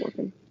was not an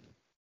orphan.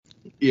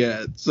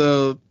 Yeah,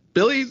 so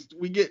Billy's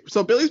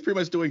pretty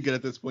much doing good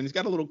at this point. He's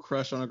got a little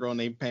crush on a girl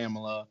named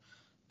Pamela,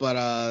 but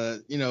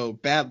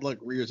bad luck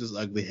rears his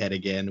ugly head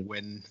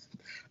again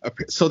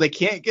so they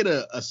can't get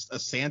a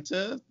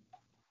Santa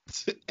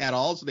at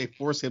all, so they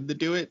force him to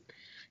do it.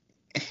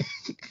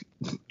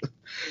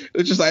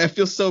 It's just like I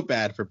feel so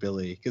bad for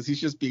Billy because he's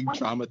just being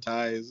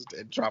traumatized.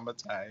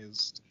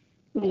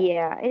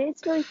 Yeah, and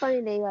it's really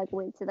funny they like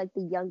went to like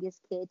the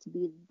youngest kid to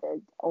be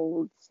the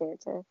old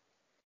Santa.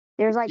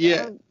 There's like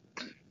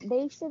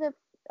they should have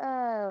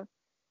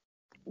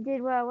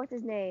did what's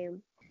his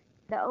name?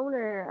 The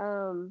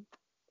owner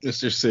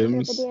Mr.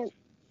 Sims.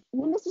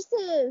 Mr.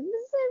 Sims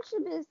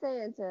should be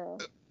Santa.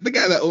 The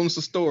guy that owns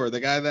the store. The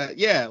guy that,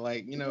 yes.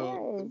 Why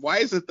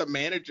is it the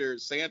manager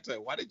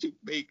Santa? Why did you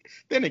make...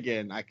 Then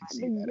again, I can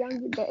see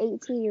that. The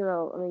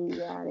 18-year-old. I mean,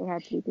 yeah, they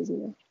had to because,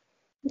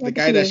 The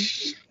guy that...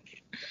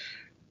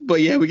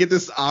 But yeah, we get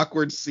this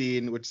awkward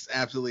scene, which is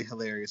absolutely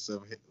hilarious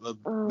of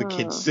the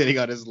kid sitting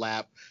on his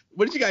lap.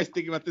 What did you guys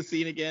think about the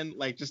scene again?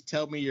 Like, just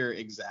tell me your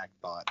exact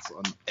thoughts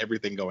on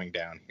everything going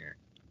down here.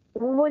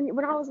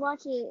 When I was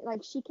watching it,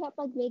 like, she kept,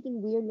 like,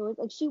 making weird noise.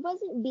 Like, she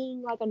wasn't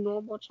being, like, a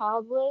normal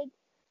child would,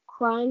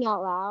 crying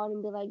out loud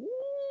and be like,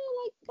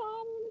 like,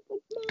 God, Mom.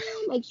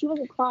 Like, she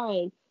wasn't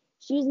crying.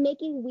 She was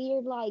making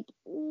weird, like,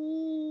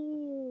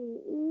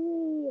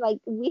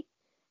 like, what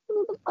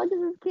the fuck is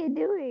this kid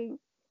doing?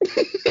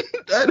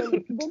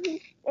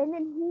 and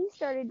then he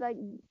started, like,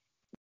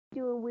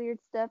 doing weird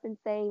stuff and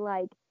saying,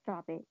 like,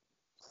 stop it,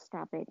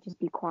 just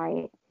be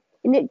quiet.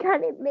 And it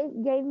kind of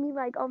gave me,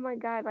 like, oh, my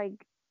God,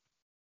 like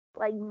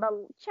my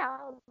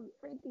child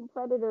freaking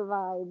predator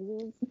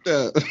vibes.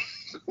 It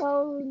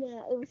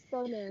was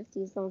so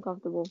nasty, so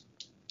uncomfortable.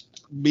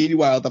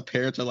 Meanwhile, the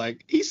parents are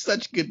like, he's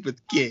such good with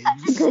kids.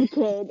 Good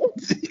kid.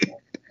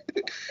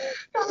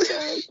 So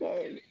good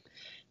kid.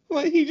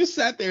 Like, he just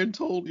sat there and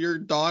told your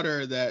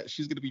daughter that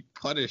she's gonna be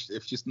punished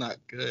if she's not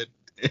good.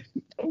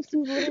 And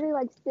she's literally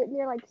like sitting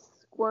there like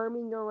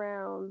squirming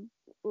around,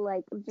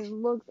 like just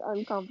looks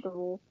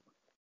uncomfortable.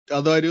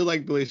 Although I do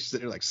like Billy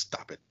sitting there like,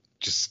 stop it.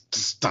 Just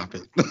stop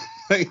it.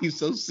 Like, he's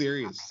so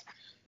serious.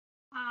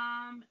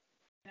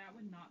 That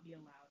would not be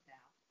allowed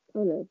now.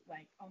 Oh no.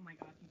 Like, oh my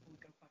god, people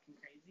would go fucking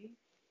crazy.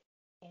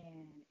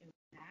 And it was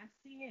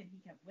nasty, and he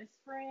kept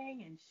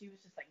whispering, and she was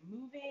just like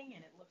moving,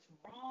 and it looked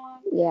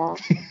wrong. Yeah.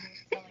 And he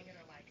was telling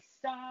her like,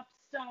 stop.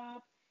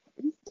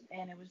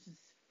 And it was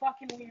just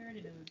fucking weird,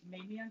 and it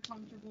made me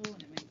uncomfortable,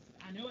 and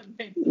I know it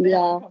made me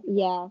uncomfortable.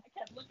 Yeah. I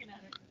kept looking at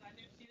her because I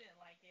knew she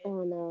didn't like it.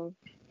 Oh no.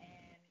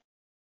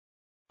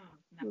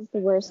 And It's the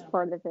worst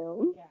part of the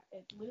film. Yeah,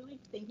 it's literally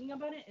thinking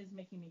about it is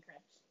making me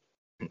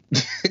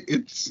cringe.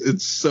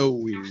 It's so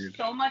weird. There's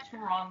so much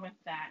wrong with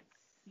that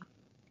scene.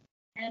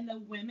 And the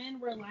women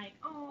were like,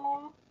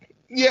 oh.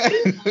 Yeah.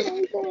 He's so good.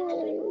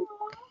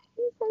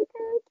 He's so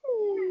good.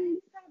 Yeah,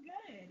 he's so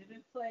good. And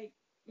it's like,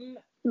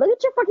 look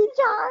at your fucking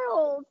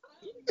child.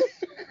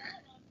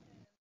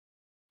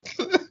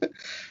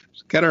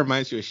 Kind of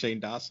reminds you of Shane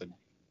Dawson.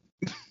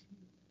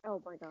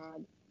 Oh my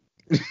god.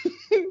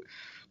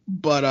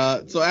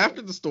 But so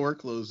after the store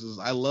closes,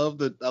 I love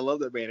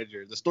the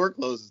manager. The store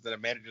closes, and the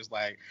manager's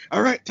like,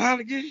 "All right, time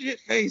to get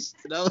shit faced."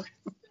 You know,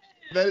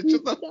 that is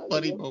just a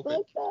funny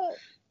moment.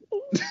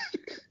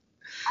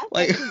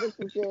 Like,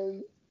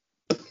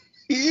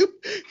 he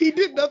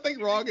did nothing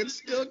wrong and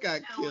still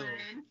got killed.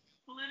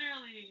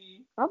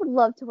 Literally. I would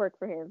love to work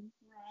for him.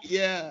 Right?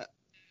 Yeah.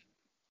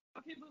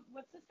 Okay, but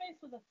what's his face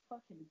was a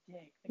fucking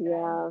dick. The guy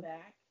in the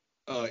back.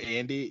 Oh,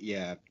 Andy.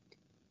 Yeah.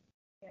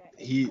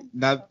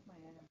 Yeah.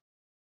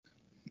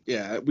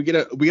 Yeah, we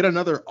get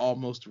another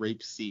almost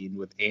rape scene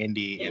with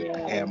Andy and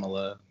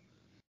Pamela,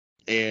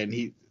 and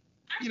he,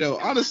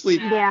 honestly.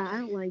 Yeah, I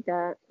don't like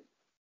that.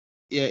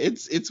 Yeah,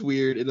 it's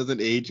weird. It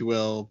doesn't age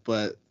well,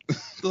 but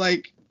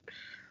like,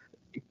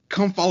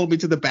 come follow me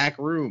to the back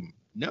room.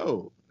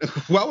 No,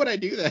 why would I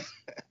do that?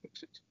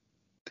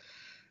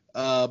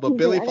 But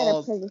Billy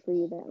falls. I got a present for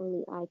you that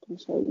only I can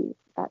show you.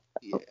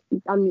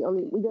 I'm the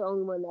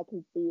only one that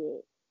can see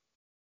it.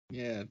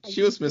 Yeah, like,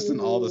 she was missing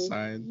all the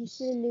signs. You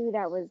should have knew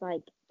that was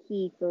like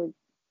key for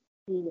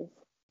penis.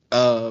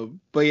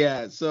 But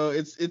yeah, so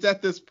it's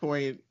at this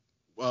point,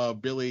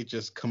 Billy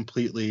just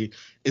completely.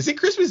 Is it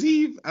Christmas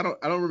Eve? I don't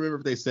remember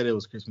if they said it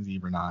was Christmas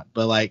Eve or not.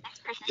 But like,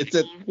 it's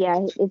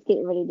it's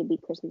getting ready to be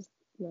Christmas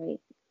night.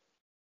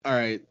 All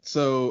right,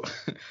 so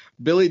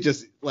Billy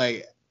just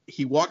like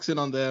he walks in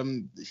on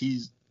them.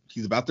 He's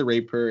about to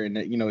rape her, and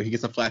he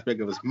gets a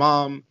flashback of his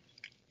mom.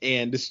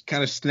 And this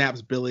kind of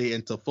snaps Billy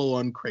into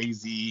full-on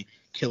crazy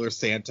killer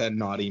Santa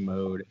naughty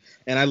mode.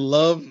 And I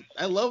love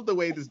the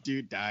way this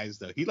dude dies,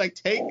 though. He like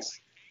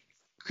takes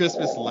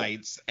Christmas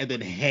lights and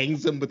then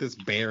hangs them with his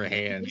bare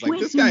hands. Like,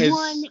 with this guy is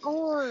one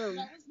arm.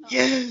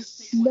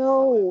 Yes.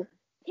 No,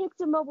 picks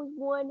him up with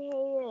one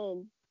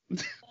hand.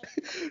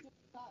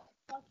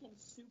 Fucking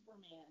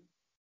Superman.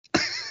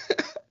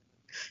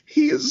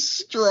 He is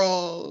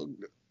strong.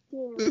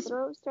 Yeah, his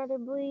throat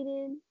started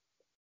bleeding.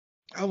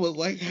 I was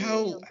like,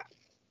 how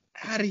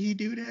did he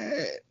do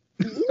that?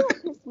 You know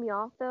what pissed me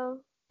off though?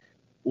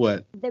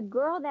 What? The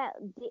girl that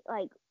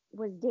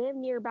was damn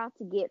near about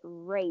to get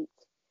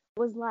raped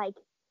was like,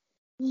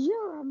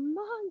 "You're a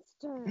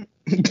monster,"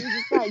 and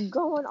just like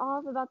going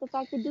off about the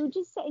fact the dude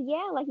just said,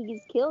 "Yeah, like he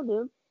just killed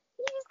him."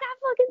 You just got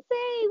fucking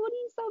say, what are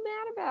you so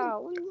mad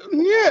about?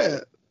 Yeah,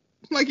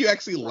 like you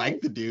actually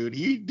like the dude.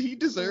 He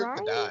deserved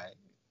to die.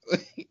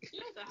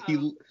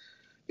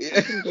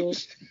 Yeah.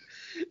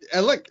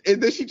 And look,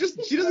 and then she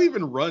doesn't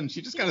even run.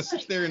 She just kind of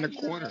sits there in the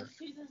corner.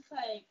 She's just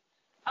like,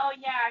 oh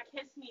yeah,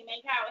 kiss me,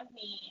 make out with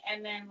me,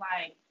 and then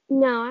like.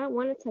 No, I don't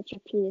want to touch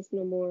your penis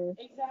no more.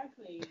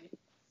 Exactly.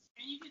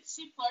 And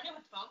she flirted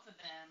with both of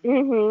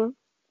them. Mm-hmm.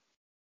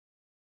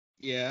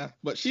 Yeah,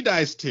 but she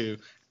dies too,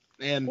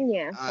 and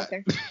yeah,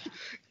 okay.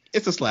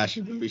 It's a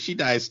slasher movie. She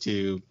dies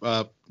too.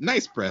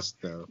 Nice breast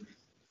though.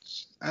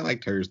 I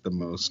liked hers the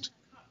most.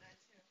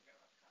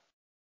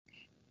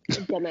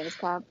 Dumbass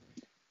cop.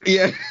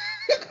 Yeah.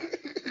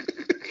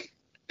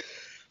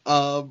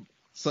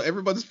 So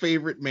everybody's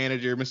favorite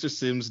manager, Mr.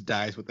 Sims,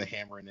 dies with a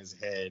hammer in his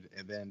head,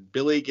 and then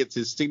Billy gets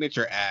his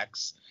signature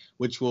axe,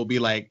 which will be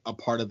like a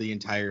part of the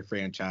entire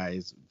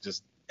franchise.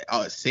 Just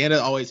Santa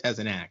always has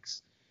an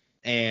axe,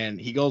 and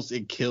he goes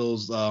and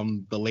kills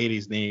the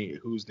lady's name,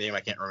 whose name I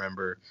can't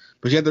remember,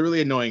 but she had the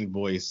really annoying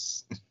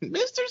voice,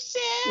 Mr.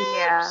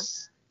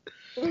 Sims.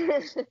 Yeah.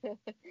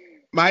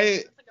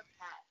 My.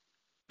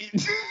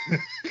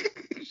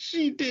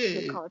 She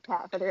did. We'll call her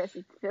Pat for the rest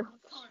of the film.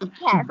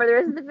 Pat for the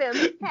rest of the film.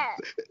 It's Pat.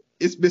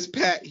 It's Miss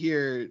Pat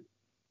here.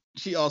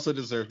 She also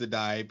deserved to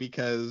die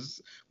because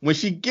when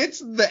she gets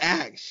the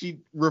axe,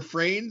 she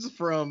refrains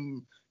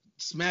from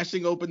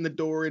smashing open the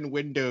door and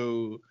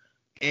window.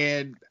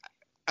 And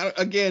I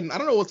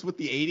don't know what's with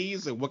the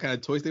 80s and what kind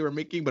of toys they were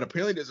making, but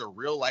apparently there's a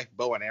real life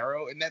bow and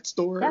arrow in that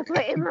store. That's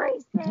what Emery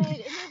said. And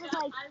it was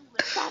like,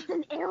 that's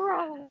an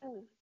arrow.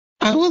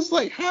 I was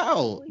like,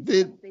 how?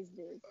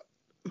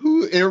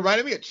 Who it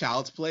reminded me of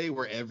Child's Play,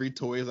 where every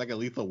toy is like a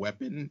lethal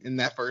weapon in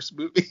that first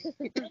movie. And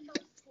those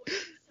toys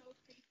are so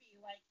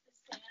creepy. Like the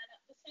Santa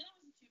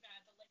wasn't too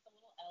bad, but like the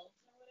little elves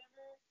or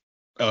whatever.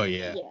 Oh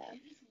yeah. Yeah.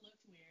 It just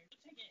looked weird.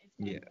 It's fine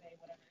Yeah. today,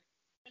 whatever.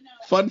 But no,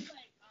 Fun. I was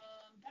like,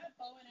 that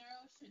bow and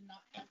arrow should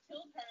not have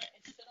killed her.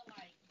 It should have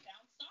like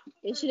bounced off.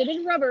 It should have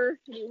been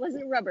rubber. It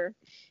wasn't rubber.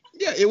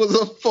 Yeah, it was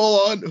a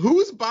full on.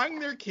 Who's buying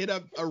their kid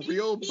a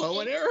real bow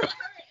and arrow?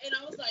 And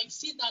I was like,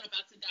 she's not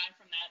about to die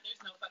from that.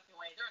 There's no fucking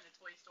way. They're in a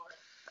toy store.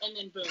 And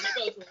then boom,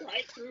 it goes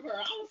right through her.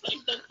 I was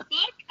like, the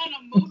fuck kind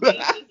of movie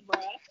is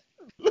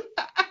this,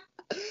 bruh?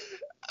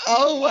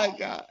 Oh my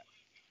god.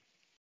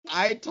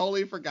 I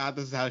totally forgot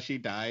this is how she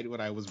died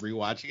when I was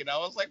rewatching it. I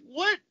was like,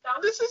 what?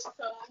 This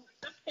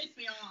pissed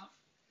me off.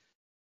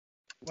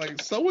 Like,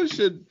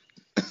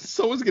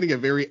 someone's getting a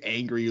very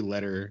angry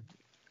letter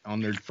on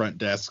their front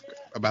desk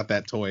about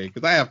that toy,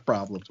 because I have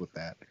problems with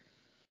that.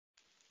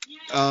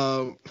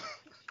 Yeah.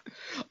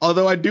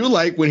 Although I do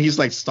like when he's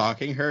like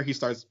stalking her, he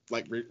starts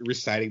like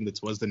reciting the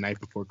 "'Twas the Night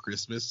Before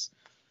Christmas."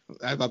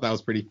 I thought that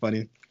was pretty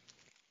funny.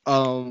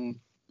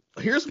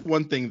 Here's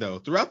one thing though.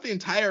 Throughout the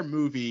entire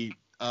movie,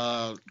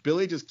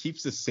 Billy just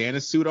keeps the Santa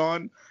suit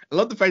on. I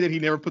love the fact that he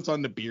never puts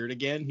on the beard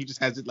again. He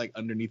just has it like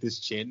underneath his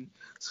chin.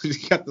 So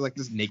he's got like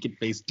this naked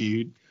faced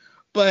dude.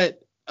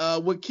 But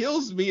what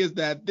kills me is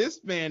that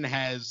this man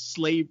has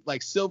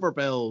silver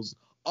bells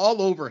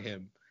all over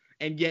him.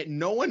 And yet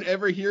no one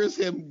ever hears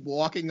him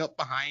walking up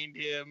behind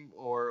him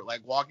or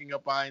like walking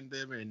up behind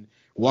them and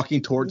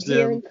walking towards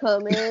them.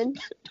 Coming.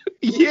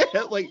 Yeah,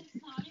 like it's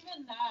not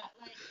even that.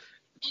 Like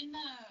in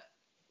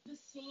the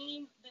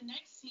scene, the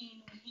next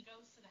scene when he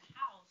goes to the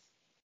house,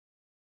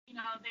 you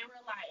know, they were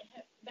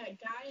like that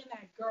guy and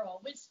that girl.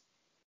 Which,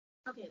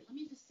 okay, let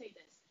me just say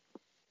this.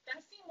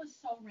 That scene was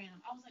so random.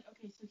 I was like,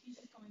 okay, so he's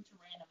just going to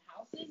random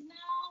houses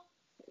now?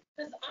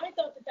 Because I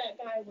thought that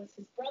guy was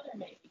his brother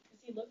maybe, because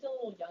he looked a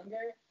little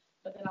younger.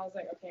 But then I was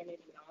like, okay,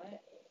 maybe not.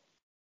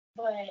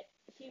 But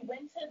he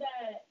went to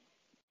that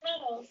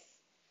house,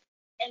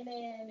 and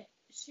then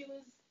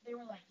they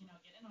were like, you know,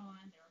 getting on.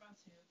 They were about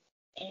to.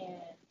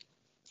 And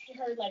she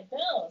heard, like,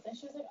 bells. And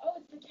she was like, oh,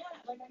 it's the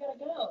cat. Like, I gotta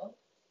go.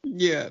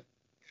 yeah.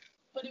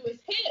 But it was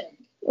him.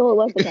 Oh, it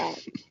was the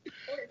cat.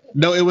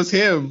 No, it was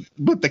him,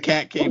 but the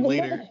cat came No,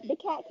 later. the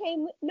cat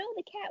came. No,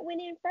 the cat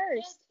went in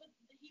first. Yes,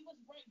 but he was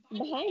right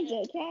behind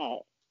the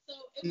cat. So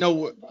it No.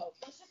 was both.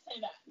 Let's just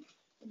say that.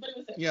 But it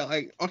was him. Yeah,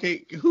 like,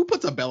 okay, who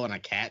puts a bell on a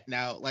cat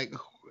now? Like,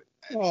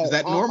 is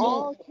that normal?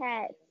 All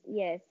cats,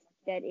 yes,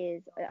 that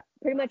is.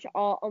 Pretty much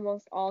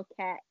almost all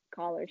cat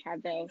collars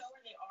have bells. You know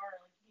where they are,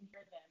 like you can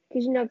hear them.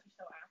 Because you know,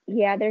 So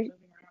active,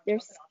 yeah,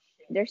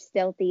 they're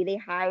stealthy. They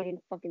hide in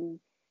fucking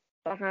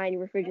behind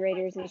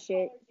refrigerators and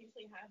shit.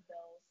 Usually have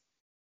bells.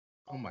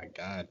 Oh my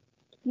god.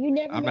 You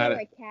never I'm know at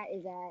where it. a cat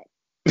is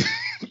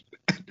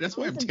at. That's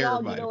why I'm It's a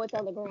terrified. dog, you know what's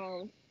on the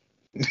ground.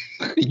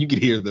 You can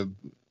hear them.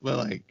 But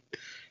like,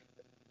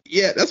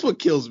 yeah, that's what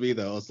kills me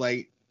though. It's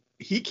like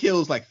he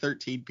kills like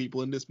 13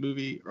 people in this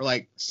movie, or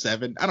like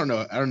 7. I don't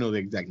know the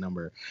exact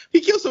number. He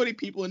kills so many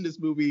people in this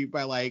movie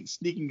by like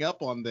sneaking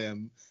up on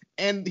them,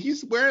 and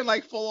he's wearing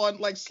like full on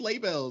like sleigh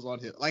bells on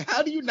him. Like,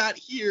 how do you not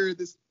hear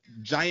this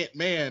giant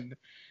man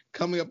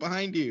coming up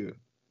behind you?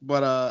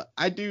 But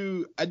I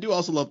do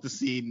also love the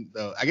scene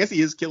though. I guess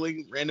he is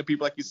killing random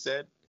people, like you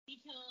said. He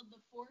killed the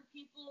 4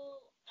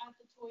 people at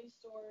the toy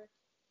store.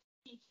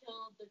 He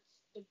killed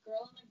the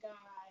girl and the guy.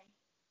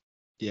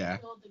 Yeah. He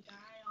killed the guy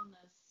on the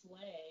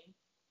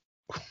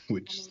sleigh.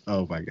 Which,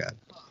 oh my god.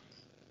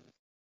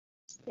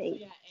 So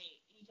yeah, 8.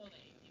 He killed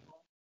 8 people.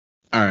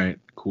 All right,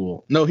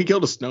 cool. No, he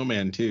killed a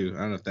snowman too.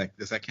 I don't know if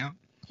does that count?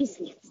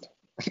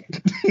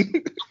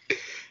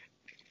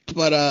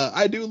 But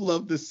I do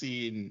love the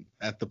scene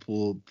at the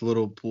pool, the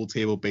little pool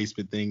table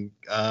basement thing.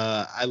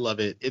 I love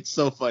it. It's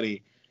so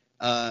funny.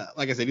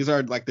 Like I said, these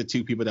are like the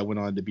 2 people that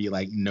went on to be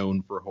like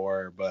known for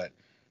horror. But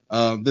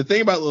the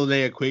thing about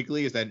Linnea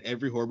Quigley is that in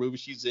every horror movie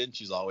she's in,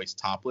 she's always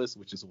topless,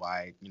 which is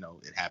why, you know,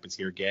 it happens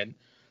here again.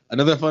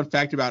 Another fun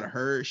fact about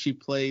her, she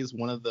plays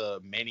one of the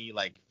many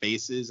like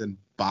faces and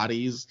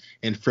bodies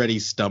in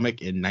Freddy's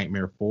stomach in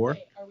Nightmare 4.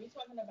 Wait, are we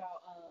talking about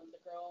the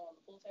girl on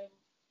the pool table?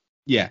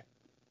 Yeah.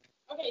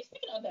 Okay,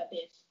 speaking of that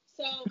bitch,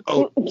 so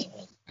when she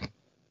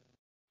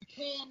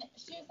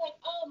was like,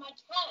 oh, my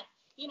cat,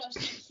 you know,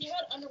 she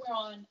had underwear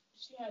on,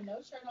 she had no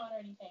shirt on or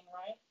anything,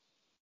 right?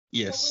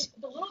 Yes. So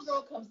when the little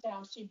girl comes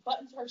down, she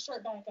buttons her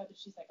shirt back up and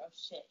she's like, oh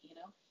shit, you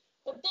know?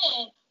 But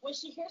then when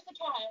she hears the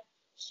cat,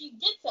 she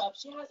gets up,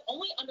 she has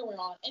only underwear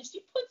on, and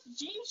she puts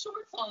jean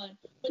shorts on,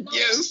 but no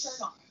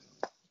shirt on.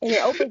 And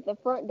it opens the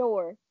front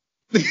door.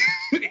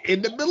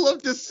 In the middle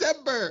of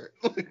December.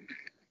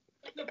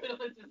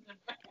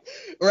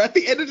 Or at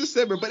the end of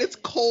December, but it's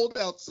cold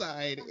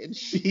outside, and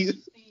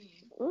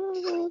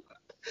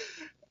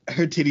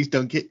her titties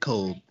don't get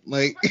cold.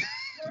 Like, I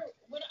don't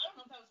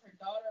know if that was her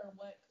daughter or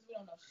what, because we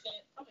don't know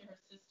shit. Probably her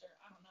sister.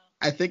 I don't know.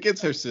 I think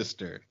it's her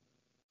sister.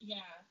 Yeah.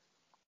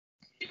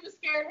 She was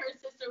scared her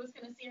sister was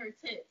gonna see her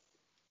tits.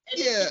 And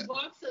Yeah. then she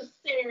walks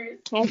upstairs.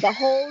 Has the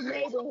whole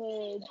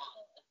neighborhood.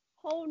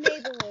 whole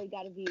neighborhood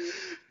got a view.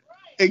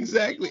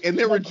 Exactly. And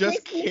there The were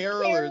just Christmas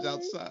carolers carolers.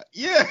 outside.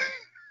 Yeah.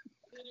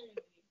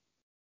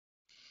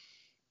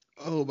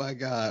 Oh my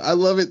god. I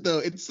love it though.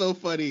 It's so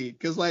funny.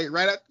 Cause like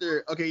right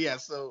after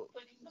so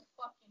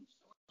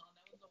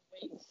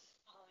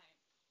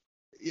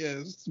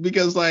yes.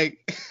 Because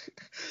like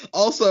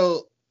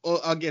also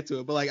I'll get to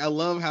it, but like I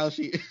love how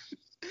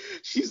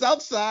she's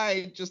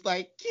outside just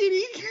like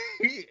kitty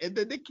and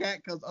then the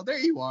cat comes, oh there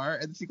you are,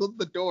 and she closes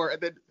the door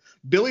and then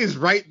Billy's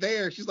right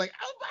there. She's like,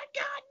 oh my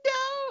god,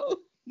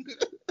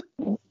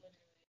 no.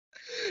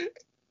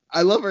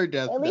 I love her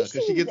death At though, least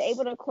because she she was gets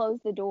able to close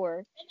the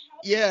door.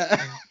 yeah.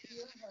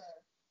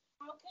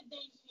 How could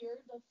they hear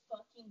the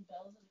fucking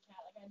bells of the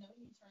cat? Like, I know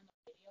he turned the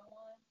radio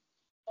on,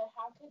 but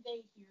how could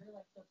they hear,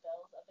 like, the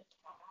bells of the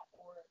cat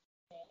or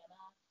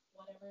Savanna,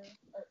 whatever,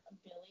 or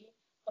Billy,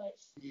 but,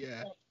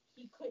 Yeah. like,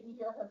 he couldn't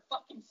hear her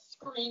fucking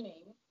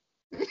screaming.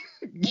 And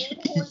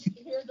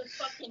hear the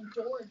fucking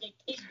door get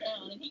kicked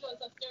down, and he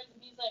goes upstairs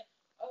and he's like,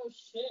 oh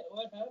shit,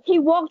 what happened? He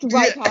walked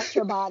right past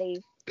her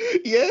body.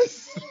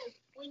 Yes.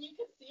 When you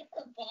could see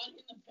her body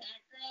in the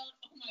background,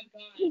 oh my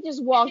god. He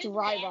just walked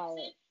right by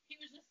it. He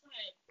was just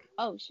like,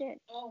 oh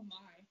shit. Oh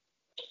my.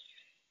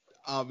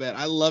 Oh man,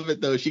 I love it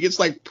though. She gets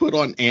like put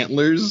on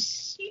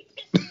antlers. He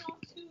pissed me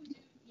off too, dude.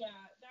 Yeah,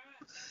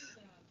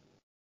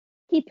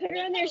 He put her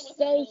on there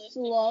so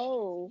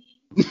slow.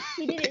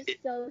 He did it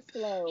so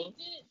slow. He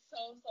did it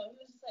so slow.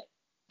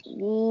 He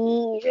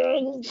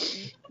was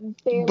just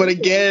like, But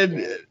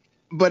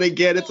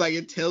again, it's like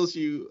it tells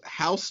you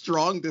how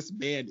strong this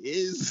man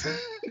is.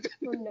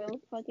 For no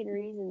fucking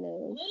reason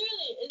though.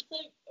 Literally, it's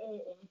like,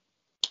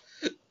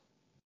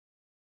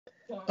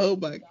 God, oh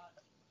my. God.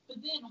 But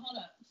then, hold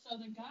up. So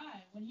the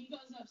guy, when he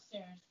goes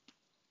upstairs,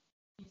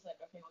 he's like,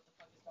 okay, what the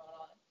fuck is going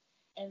on?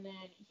 And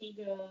then he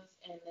goes,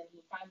 and then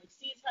he finally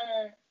sees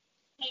her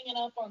hanging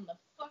up on the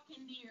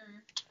fucking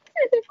deer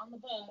on the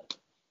boat.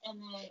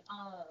 And then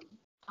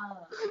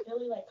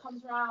Billy like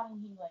comes around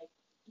and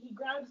he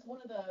grabs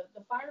one of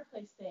the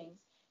fireplace things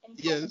and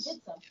he tries to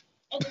hit some.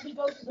 And then he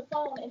goes to the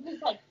phone and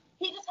he's like,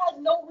 he just has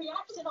no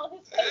reaction on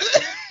his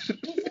face.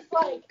 He's just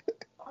like,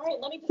 all right,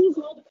 let me just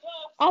call the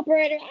cops.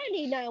 Operator, I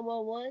need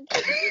 911.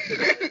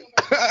 Literally,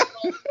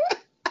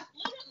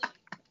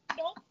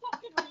 no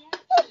fucking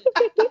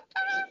reaction.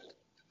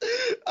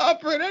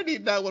 Operator, I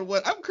need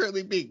 911. I'm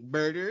currently being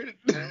murdered.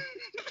 Literally.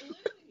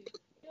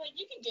 You're like,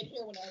 you can get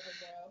here whenever,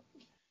 bro.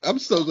 I'm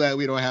so glad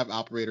we don't have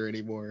operator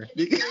anymore.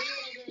 And then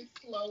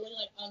slowly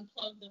like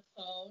unplug the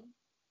phone.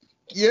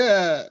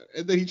 Yeah,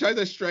 and then he tries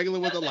to strangle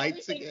him with the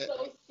lights again.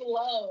 So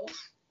slow.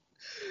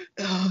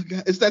 Oh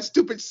god, it's that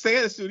stupid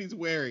Santa suit he's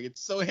wearing.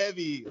 It's so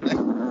heavy.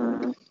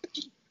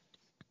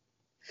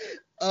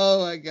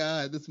 Oh my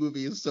god, this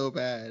movie is so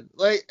bad.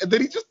 Like, and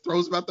then he just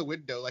throws him out the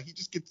window. Like, he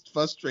just gets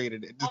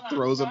frustrated and just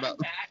throws him out.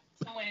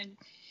 Going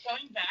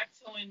back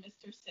to when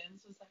Mr.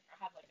 Sims was like,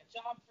 I have like a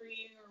job for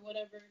you or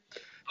whatever.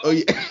 Oh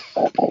yeah.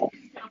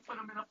 He's gonna put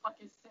him in a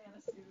fucking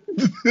Santa suit.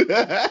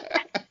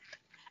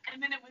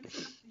 And then it went to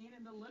the scene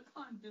and the look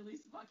on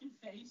Billy's fucking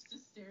face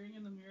just staring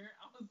in the mirror.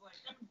 I was like,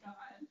 oh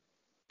god.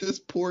 This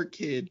poor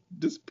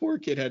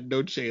kid had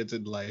no chance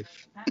in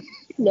life.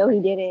 No, he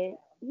didn't.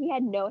 He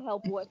had no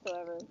help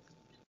whatsoever.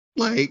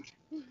 Like.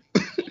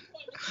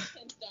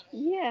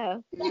 Yeah.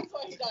 That's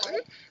why he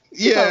died.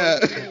 Yeah.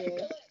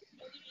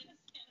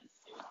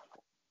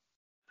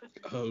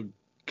 Oh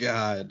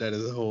god, that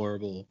is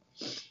horrible.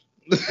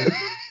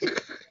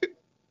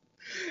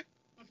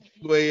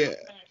 But yeah.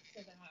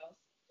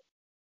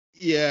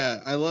 Yeah,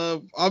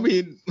 I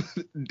mean,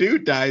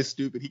 dude dies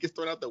stupid. He gets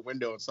thrown out the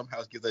window and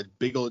somehow gets a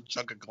big old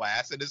chunk of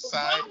glass in his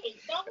side.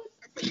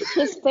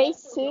 His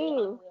face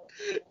too.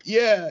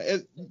 Yeah,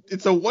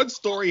 it's a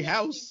 1-story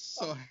house.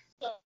 So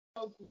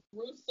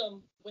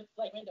gruesome with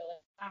like window.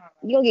 I don't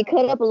know. You're gonna get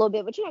cut up a little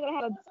bit, but you're not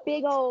gonna have a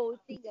big old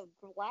thing of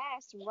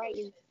glass right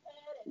in.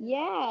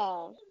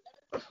 Yeah.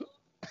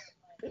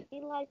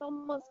 He like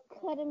almost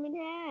cut him in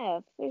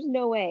half. There's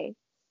no way.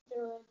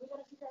 They're like, we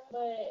gotta figure out,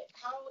 but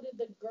how did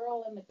the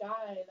girl and the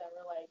guy that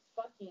were like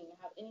fucking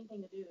have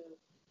anything to do?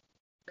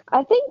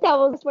 I think that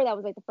was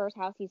like the first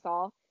house he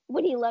saw.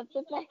 When he left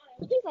the place,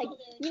 he's like,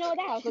 you know,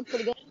 that house looks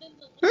pretty good.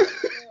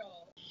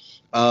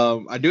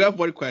 I do have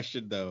one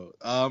question though.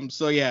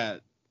 So yeah,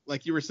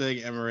 like you were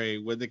saying,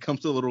 Emery, when it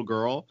comes to the little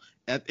girl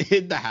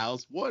in the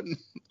house, one,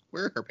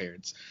 where are her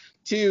parents?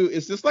 Two,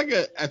 it's just like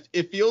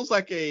it feels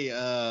like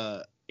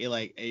a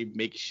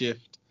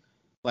makeshift,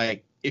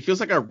 like it feels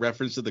like a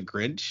reference to the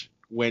Grinch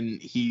when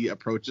he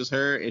approaches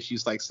her and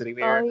she's like sitting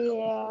there. Oh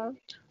yeah.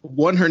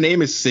 One, her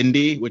name is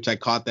Cindy, which I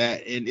caught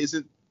that, and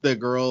isn't the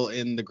girl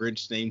in the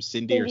Grinch named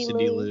Cindy or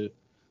Cindy Lou?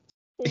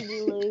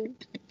 Cindy Lou.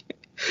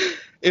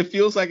 It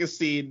feels like a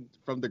scene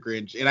from the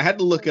Grinch, and I had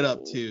to look it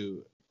up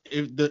too.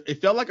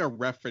 It felt like a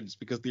reference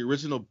because the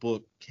original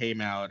book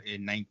came out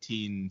in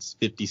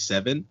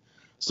 1957.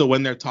 So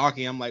when they're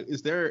talking, I'm like,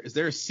 is there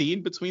a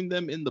scene between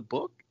them in the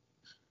book?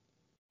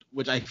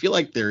 Which I feel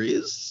like there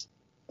is.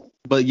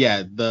 But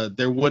yeah,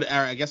 there would,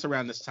 I guess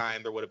around this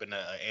time there would have been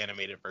an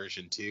animated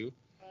version too.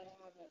 I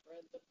haven't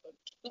read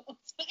the book.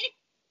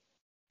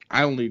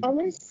 I'm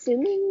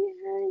assuming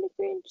her in the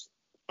Grinch.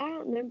 I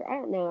don't remember. I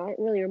don't know. I don't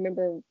really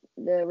remember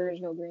the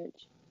original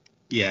Grinch.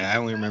 Yeah, I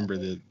only remember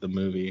the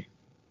movie.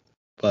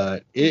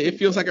 But it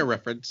feels like a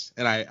reference,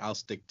 and I'll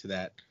stick to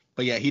that.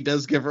 But yeah, he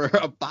does give her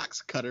a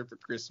box cutter for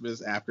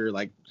Christmas after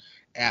like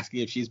asking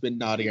if she's been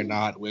naughty or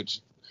not.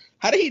 Which,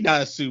 how did he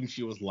not assume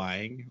she was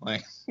lying?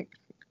 Like,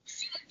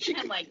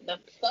 I'm like, the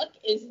fuck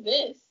is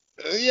this?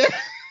 Yeah,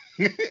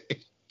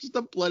 just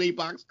a bloody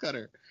box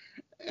cutter,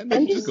 and then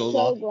I'm he just just goes so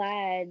off.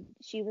 glad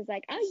she was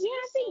like, oh yeah,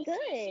 I've been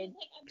good.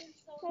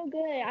 So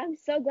good. I'm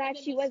so glad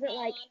she wasn't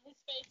like. On his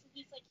face, and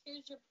he's like,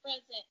 here's your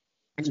present,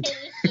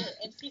 cherish it,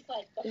 and she's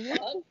like, the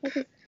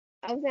fuck.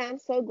 I'm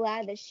so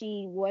glad that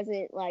she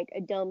wasn't like a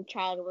dumb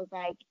child and was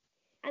like,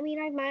 I mean,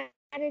 I might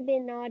have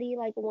been naughty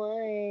like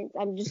once.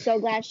 I'm just so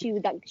glad she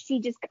was like, she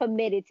just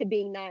committed to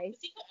being nice.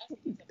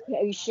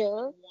 Are you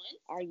sure?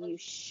 Are you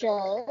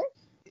sure?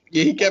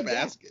 Yeah, he kept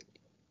asking.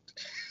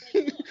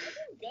 Like, no, I've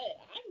been good.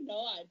 I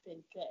know I've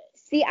been good.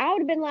 See, I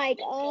would have been like,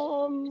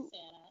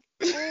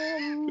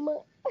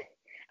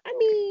 I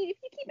mean, if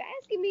you keep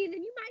asking me,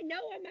 then you might know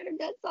I might have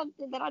done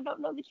something that I don't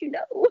know that you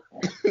know.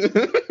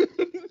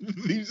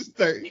 You just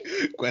start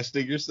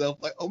questioning yourself,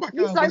 like, oh my god.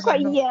 You start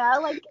questioning, yeah,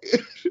 like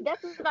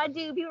that's what I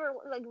do. People are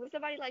like, when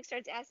somebody like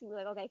starts asking me,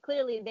 like, okay,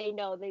 clearly they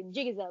know the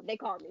jig is up. They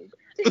call me.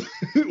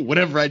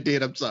 Whatever I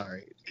did, I'm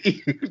sorry.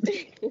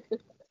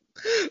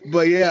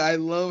 But yeah, I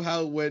love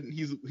how when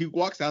he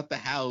walks out the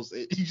house,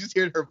 you just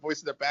hear her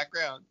voice in the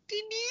background,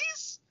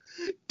 Denise.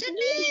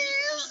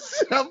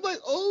 I'm like,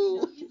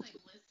 oh. He's like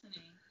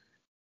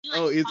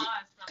listening. He Is paused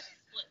for a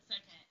split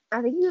second.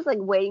 I think he was like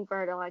waiting for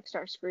her to like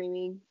start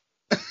screaming.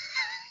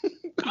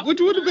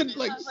 Which would have been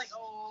like. I was like,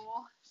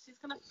 oh, she's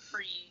gonna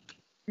freak.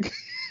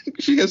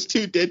 She has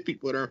 2 dead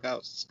people in her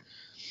house.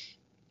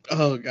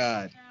 Oh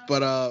god.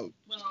 But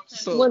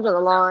so one's on the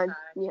lawn.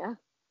 Yeah.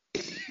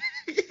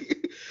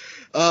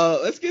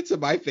 Let's get to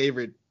my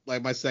favorite,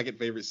 like my second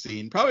favorite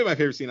scene. Probably my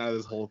favorite scene out of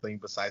this whole thing,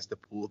 besides the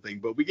pool thing.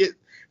 But we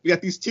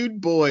got these 2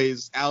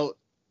 boys out,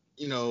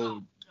 you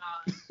know,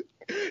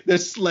 they're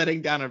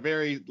sledding down a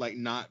very like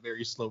not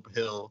very slope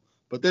hill,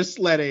 but they're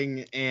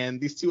sledding, and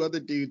these 2 other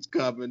dudes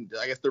come, and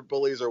I guess they're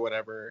bullies or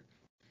whatever.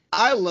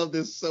 I love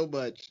this so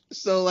much.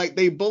 So like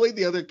they bully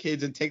the other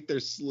kids and take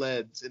their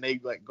sleds, and they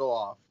like go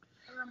off.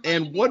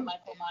 And one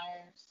Michael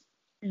Myers.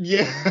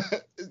 Yeah,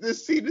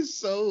 this scene is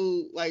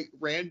so like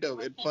random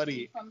and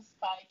funny. From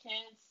Spy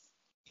Kids.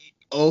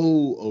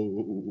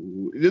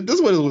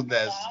 This one was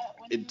that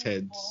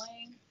intense.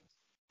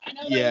 I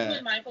know that was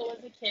when Michael was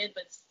a kid,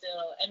 but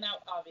still, and now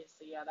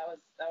obviously, yeah, that was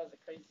a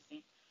crazy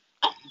scene.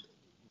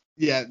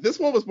 Yeah, this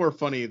one was more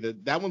funny.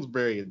 That one's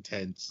very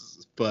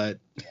intense, but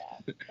yeah,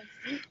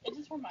 it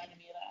just reminded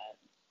me of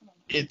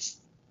that.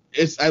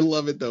 It's I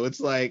love it though. It's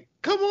like,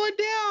 come on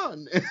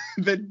down.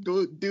 And then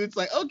dude's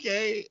like,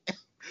 okay,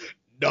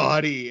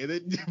 naughty, and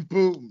then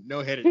boom,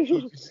 no head.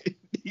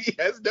 He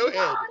has no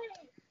head.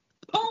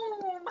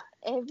 Boom.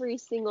 Every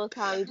single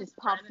time he just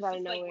pops out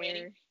of nowhere.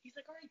 Like, he's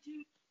like, all right,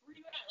 dude, where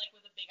you at? Like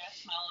with a big ass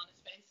smile on his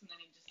face, and then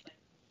he just like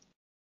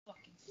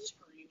fucking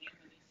screaming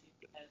when he sees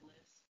the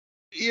headless.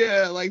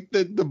 Yeah, like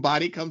the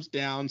body comes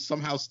down,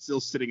 somehow still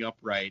sitting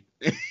upright,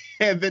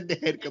 and then the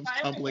head comes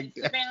tumbling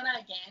down. Savanna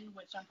again,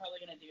 which I'm probably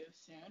gonna do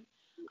soon.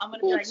 I'm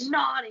gonna be like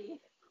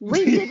naughty.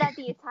 We did that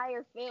the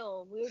entire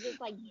film. We were just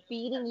like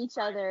beating each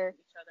other,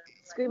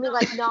 screaming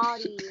like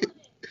naughty.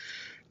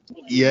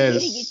 Yes.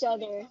 Hitting each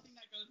other.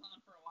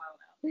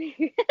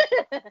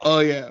 Oh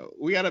yeah,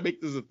 we gotta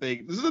make this a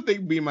thing. This is a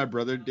thing me and my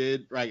brother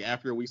did. Like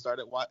after we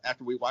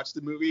watched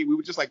the movie, we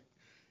would just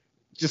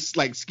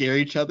scare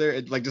each other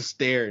and like just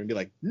stare and be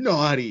like,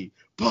 naughty,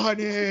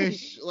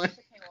 punish. Like.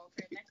 Okay,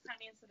 Walter. Next time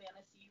me and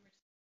Savanna see you,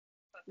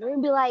 we're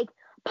gonna be like,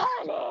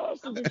 punish.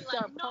 And just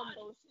start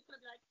pummeling. She's gonna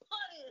be like,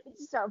 punish.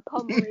 Just start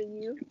pummeling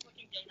you.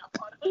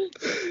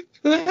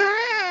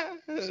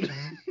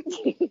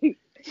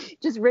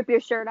 Just rip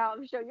your shirt out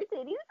and show your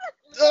titties.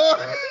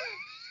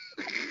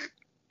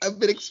 I've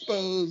been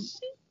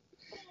exposed.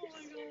 Oh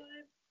my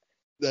god.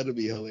 That'll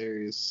be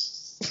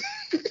hilarious.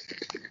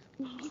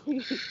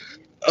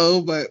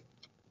 Oh, but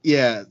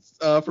yeah.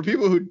 For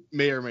people who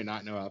may or may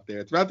not know out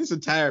there, throughout this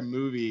entire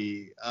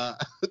movie,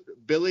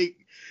 Billy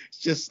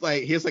just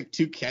like he has like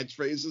 2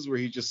 catchphrases where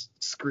he just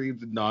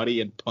screams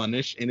naughty and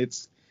punish, and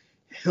it's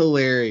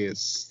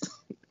hilarious.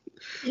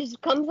 Just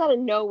comes out of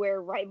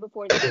nowhere right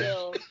before the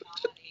film.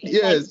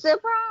 Yes. Like,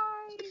 surprise!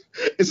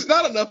 It's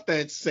not enough that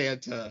it's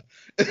Santa.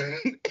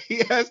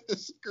 He has to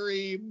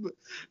scream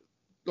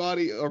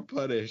naughty or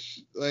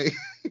punish. Like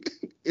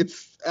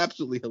it's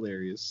absolutely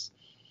hilarious.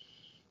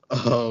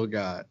 Oh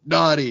god.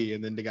 Naughty,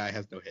 and then the guy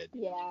has no head.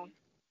 Yeah.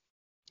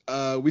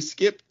 Let's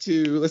skip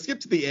to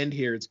the end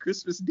here. It's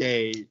Christmas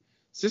Day.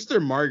 Sister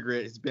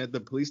Margaret has been at the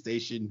police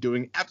station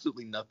doing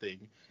absolutely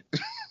nothing.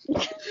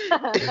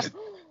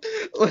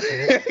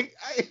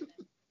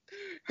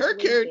 Her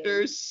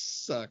character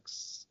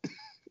sucks.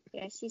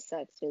 Yeah, she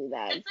sucks really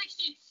bad. It's like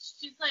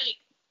she's like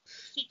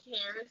she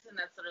cares, and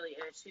that's literally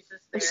it. She's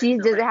just there. She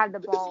doesn't have the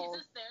balls.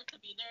 She's just there to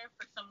be there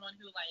for someone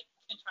who like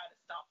can try to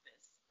stop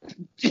this.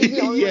 She's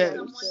the only one that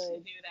Someone to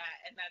understood. do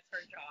that, and that's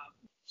her job.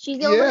 She's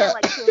the only one that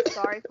like feels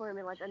sorry for him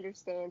and like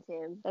understands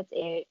him. That's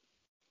it.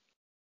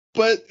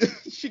 But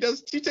she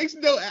takes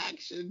no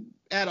action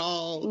at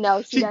all.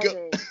 No, she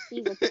doesn't.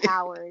 She's a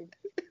coward.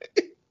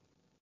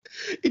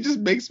 It just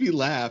makes me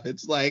laugh.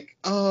 It's like,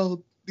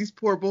 oh, these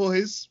poor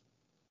boys.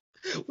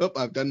 Well,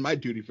 I've done my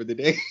duty for the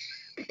day.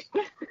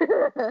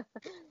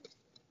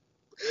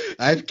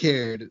 I've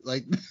cared.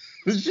 Like,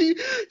 she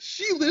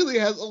literally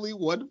has only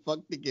one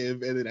fuck to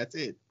give, and then that's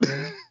it.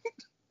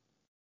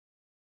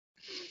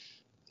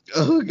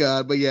 Oh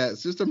God, but yeah,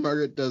 Sister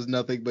Margaret does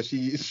nothing, but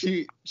she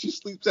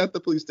sleeps at the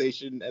police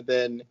station, and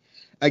then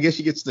I guess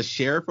she gets the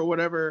sheriff or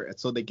whatever, and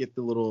so they get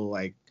the little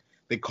like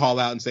they call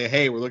out and say,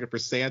 hey, we're looking for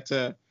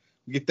Santa.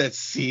 We get that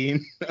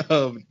scene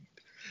of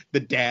the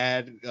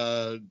dad.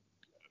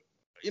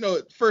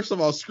 First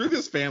of all, screw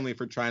this family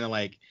for trying to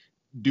like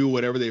do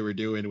whatever they were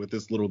doing with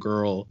this little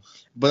girl.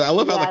 But I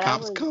love how the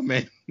cops come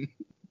in.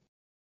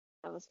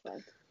 That was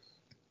fun.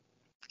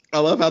 I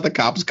love how the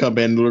cops come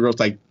in. The little girl's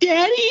like,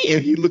 Daddy!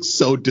 And he looks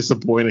so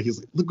disappointed. He's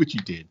like, look what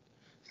you did.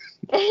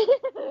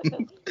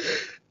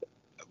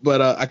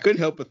 But I couldn't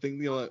help but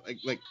think,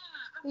 like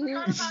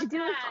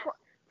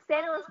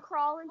Santa was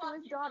crawling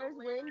through his daughter's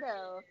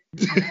window.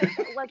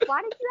 Like,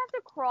 why did you have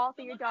to crawl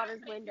through your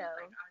daughter's window?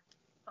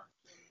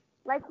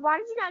 Like, why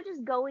did you not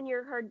just go in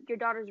your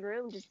daughter's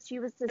room? She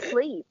was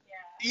asleep.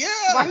 Yeah.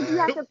 Why did you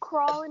have to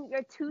crawl in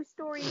your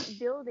 2-story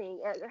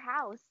building at your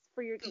house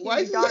for your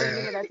daughter's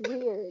window? That's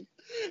weird.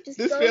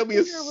 This family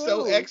is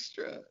so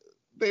extra.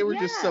 They were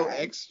just so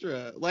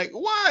extra. Like,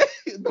 why?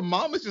 The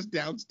mom was just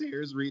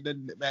downstairs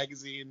reading a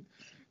magazine.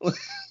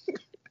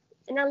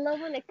 And I love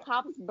when the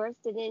cops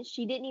bursted in.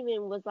 She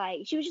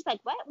was just like,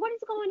 what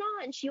is going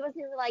on? She wasn't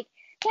even like,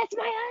 that's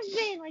my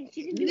husband. Like,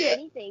 she didn't do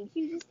anything.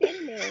 She was just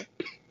standing there.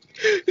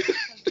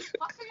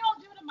 What are y'all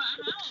doing in my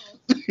house?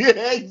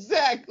 Yeah,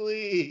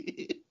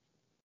 exactly.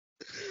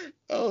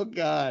 Oh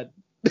God.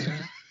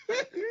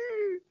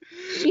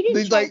 She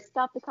didn't try to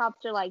stop the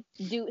cops or like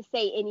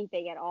say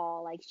anything at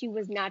all. Like, she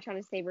was not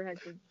trying to save her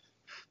husband.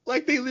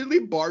 Like, they literally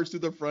barge through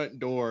the front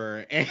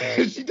door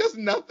and she does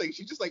nothing.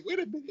 She's just like, wait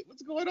a minute,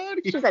 what's going on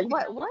here? She's like,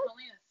 what?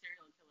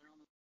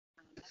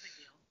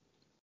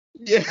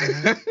 Yeah.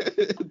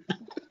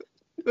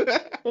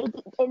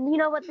 And you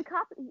know what? The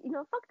cops,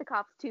 fuck the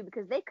cops too,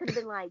 because they could have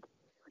been like,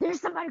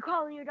 there's somebody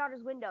crawling in your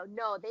daughter's window.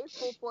 No, they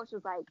full force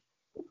was like,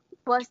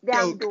 bust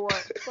down the door.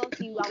 Fuck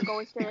you, I'm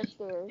going straight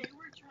upstairs. They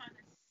were trying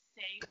to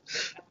save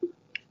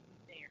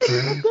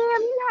there. But damn,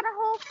 you had a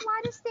whole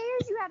flight of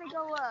stairs you had to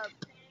go up.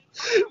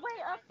 On the way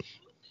up.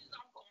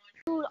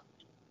 Dude,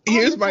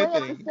 here's my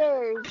thing.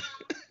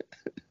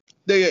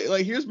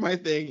 Here's my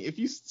thing. If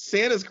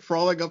Santa's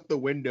crawling up the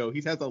window,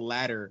 he has a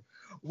ladder.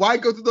 Why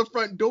go to the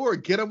front door?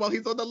 Get him while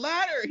he's on the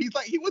ladder. He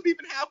wasn't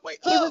even halfway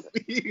up.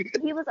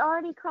 He was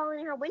already crawling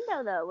in her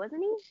window though,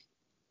 wasn't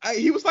he?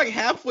 He was like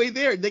halfway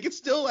there. They could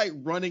still like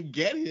run and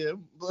get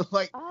him.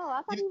 Like, oh,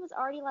 I thought he was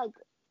already like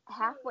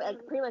halfway,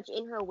 like pretty much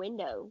in her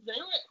window.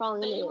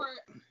 Crawling in.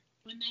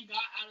 When they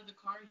got out of the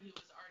car, he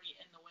was already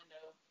in the window.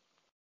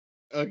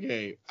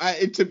 Okay.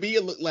 To me,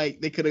 it looked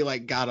like they could have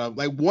like got up.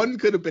 Like, one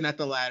could have been at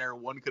the ladder,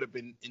 one could have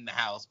been in the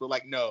house. But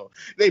like, no,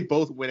 they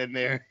both went in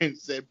there and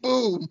said,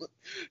 boom.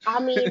 I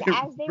mean,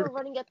 as they were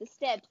running up the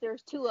steps,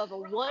 there's two of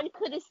them. One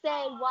could have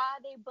said why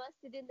they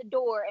busted in the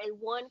door, and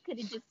one could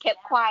have just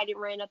kept quiet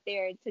and ran up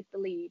there and took the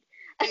lead.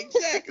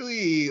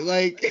 Exactly.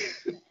 Like,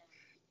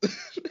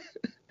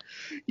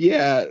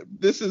 yeah,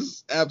 this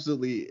is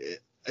absolutely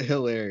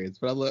hilarious.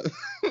 But I love.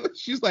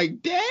 She's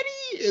like,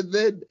 Daddy, and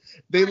then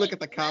they look at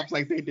the cops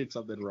like they did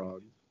something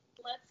wrong.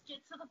 Let's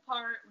get to the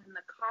part when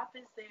the cop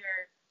is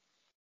there,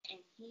 and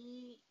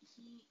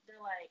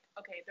they're like,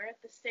 okay, they're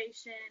at the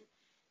station,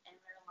 and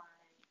they're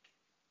like,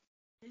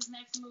 his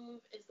next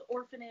move is the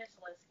orphanage.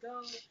 Let's go.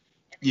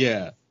 And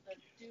yeah.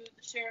 The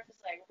sheriff is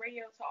like,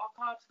 radio to all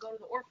cops, go to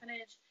the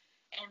orphanage,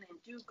 and then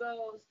dude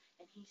goes,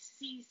 and he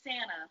sees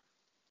Santa.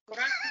 Go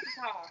back to the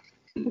car.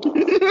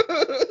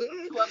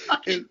 To a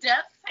fucking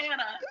deaf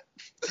Santa.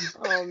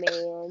 Oh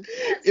man.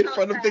 In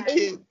front of the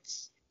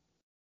kids.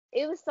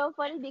 It was so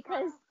funny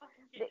because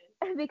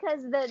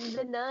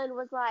the nun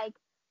was like,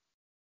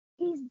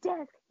 he's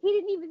deaf. He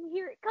didn't even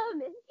hear it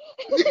coming.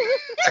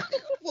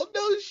 Well,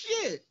 no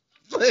shit.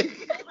 Like,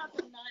 about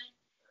the nun.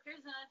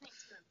 Here's another thing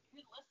too.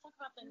 Let's talk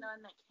about the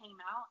nun that came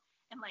out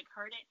and like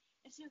heard it,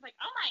 and she was like,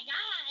 "Oh my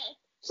god!"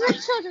 She's like,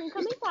 "Children,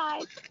 come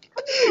inside.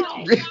 Come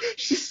inside."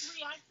 His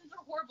reactions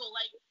are horrible.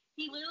 Like,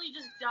 he literally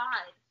just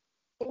died.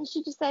 And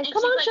she just said,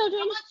 "Come on,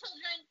 children. Come on,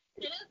 children.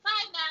 Get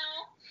inside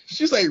now."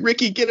 She's like,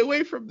 Ricky, get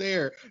away from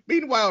there.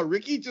 Meanwhile,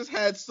 Ricky just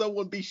had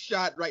someone be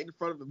shot right in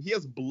front of him. He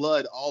has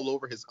blood all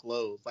over his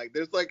clothes. Like,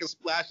 there's like a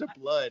splash of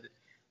blood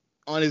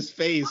on his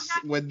face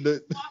when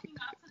the.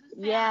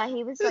 Yeah,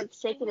 he was like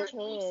shaking his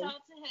head.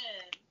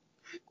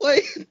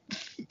 Like,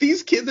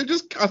 these kids are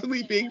just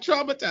constantly being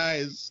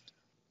traumatized.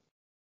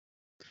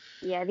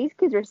 Yeah, these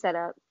kids are set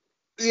up.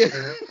 Yeah.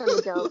 From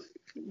the jump.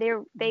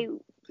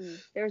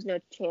 There's no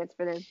chance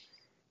for them.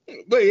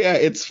 But yeah,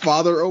 it's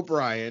Father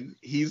O'Brien.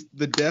 He's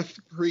the deaf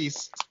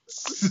priest.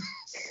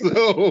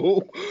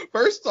 So,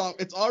 first off,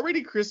 it's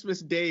already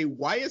Christmas Day.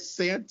 Why is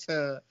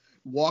Santa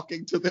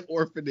walking to the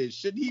orphanage?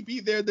 Shouldn't he be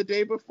there the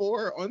day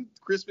before on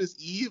Christmas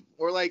Eve?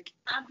 Or like,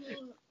 I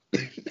mean,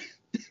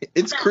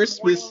 it's that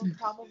Christmas. morning,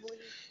 probably.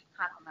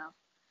 I don't know.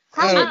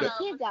 How I many don't know.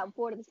 kids out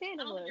for the I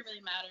Santa don't think list? it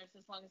really matters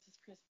as long as it's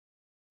Christmas.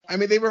 I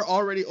mean, they were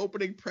already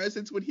opening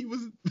presents when he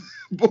was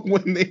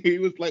he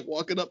was like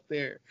walking up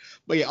there.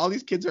 But yeah, all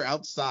these kids are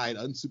outside,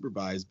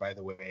 unsupervised, by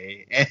the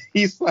way, and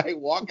he's like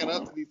walking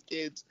up to these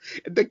kids,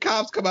 and the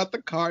cops come out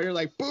the car. They're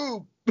like,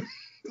 boom!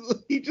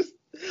 He just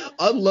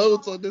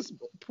unloads on this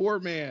poor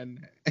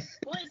man.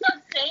 Well, he's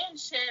not saying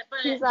shit,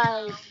 but He's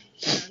like,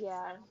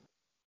 yeah.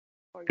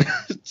 Or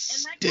yeah. And that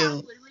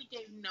Still, cop literally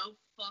gave no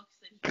fucks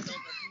that he killed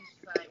him. He's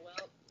just like,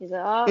 well, He's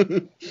like, oh,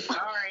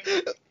 sorry.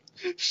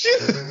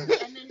 shit.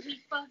 And then he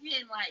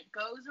fucking like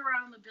goes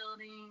around the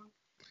building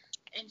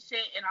and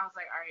shit, and I was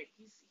like, all right,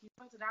 he's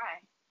about to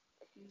die.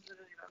 He's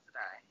literally about to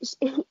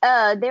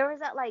die. there was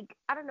that like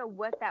I don't know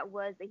what that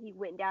was that he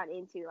went down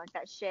into, like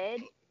that shed.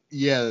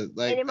 Yeah,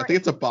 like I think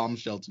it's a bomb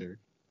shelter.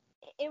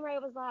 Emery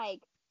was like,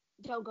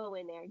 don't go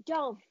in there.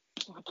 Don't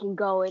fucking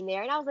go in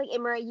there. And I was like,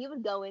 Emery, you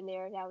would go in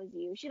there if that was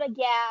you. She's like,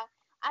 yeah.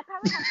 I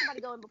probably have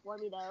somebody going before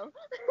me though.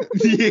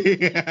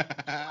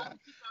 Yeah.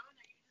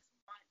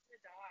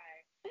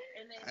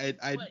 And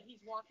then he's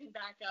walking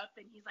back up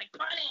and he's like,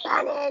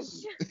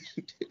 Punish!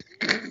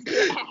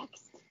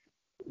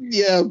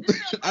 Yeah, This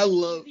is I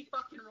love. easy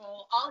fucking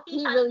role. All he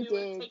He had really to do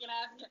was did. take an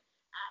ass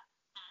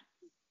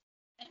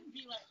and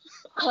be like,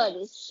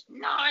 Punish.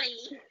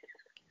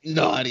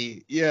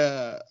 Naughty.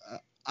 Yeah.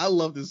 I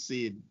love this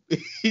scene.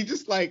 He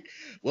just like,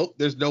 well,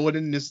 there's no one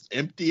in this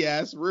empty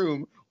ass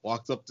room.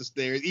 Walks up the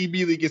stairs. He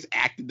immediately gets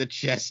axed in the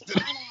chest.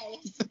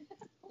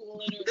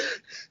 Literally.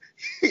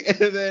 And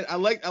then I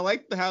like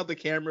how the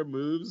camera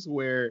moves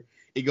where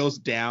it goes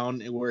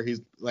down and where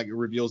he's like it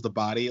reveals the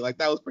body. Like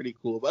that was pretty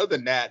cool. But other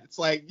than that, it's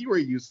like you were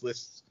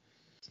useless.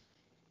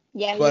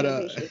 Yeah, he But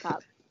was a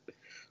cop.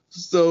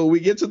 so we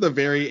get to the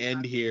very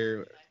end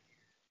here.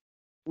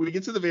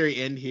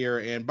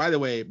 And by the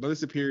way, Mother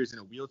Superior is in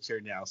a wheelchair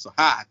now. So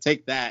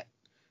take that.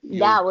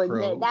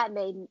 That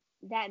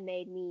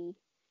made me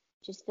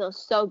just feel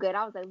so good.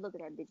 I was like, look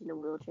at that bitch in a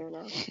wheelchair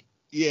now.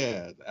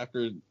 Yeah,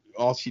 after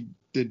all she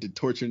did to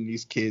torturing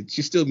these kids,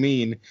 she's still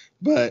mean,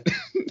 but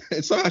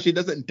somehow she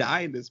doesn't die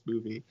in this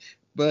movie.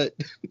 But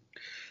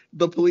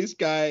the police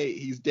guy,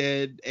 he's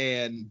dead,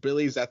 and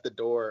Billy's at the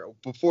door.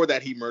 Before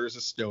that, he murders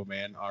a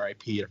snowman.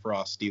 R.I.P. to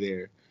Frosty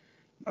there.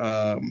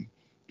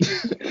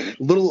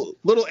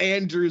 Little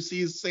Andrew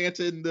sees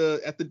Santa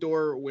at the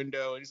door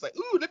window, and he's like,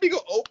 "Ooh, let me go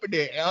open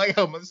it." And I like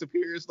how Mother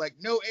Superior's like,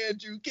 "No,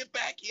 Andrew, get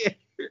back here."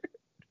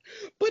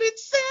 But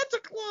it's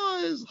Santa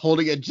Claus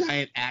holding a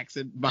giant axe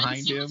behind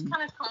him. She was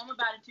kind of calm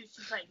about it too.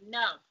 She's like,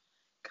 "No,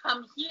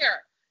 come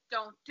here.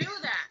 Don't do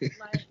that."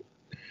 Like,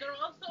 they're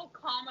also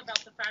calm about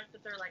the fact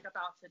that they're like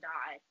about to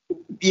die.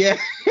 Yeah.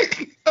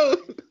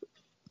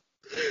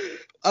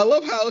 I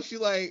love how she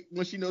like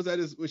when she sees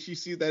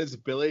that it's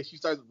Billy, she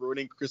starts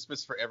ruining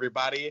Christmas for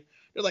everybody.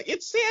 They're like,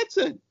 "It's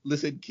Santa."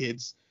 Listen,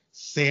 kids,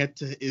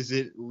 Santa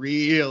isn't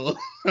real.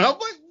 And I'm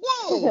like,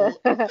 whoa!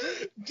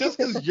 Just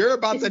because you're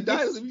about to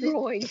die doesn't mean.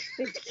 And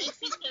she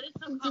said it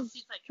so calm.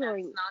 She's like,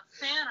 "That's not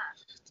Santa.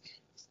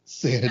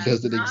 Santa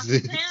doesn't not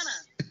exist."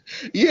 Santa.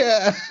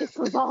 Yeah. This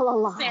was all a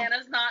lie.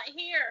 Santa's not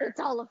here. It's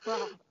all a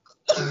fraud.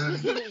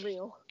 This isn't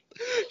real.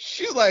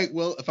 She's like,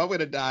 well, if I'm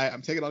gonna die,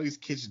 I'm taking all these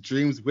kids'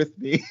 dreams with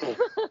me.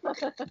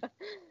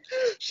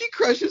 She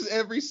crushes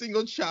every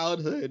single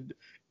childhood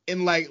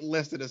in like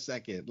less than a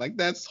second. Like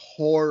that's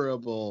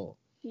horrible.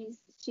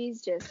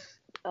 She's just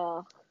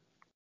But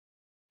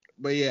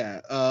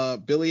yeah,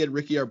 Billy and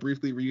Ricky are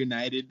briefly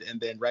reunited, and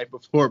then right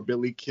before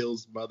Billy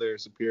kills Mother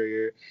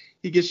Superior,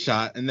 he gets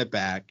shot in the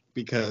back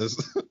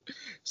because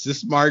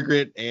Sis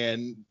Margaret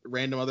and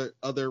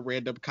other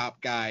random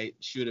cop guy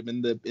shoot him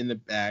in the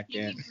back.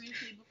 And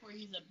briefly before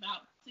he's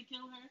about to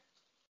kill her.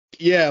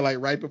 Yeah, like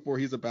right before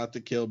he's about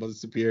to kill Mother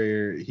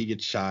Superior, he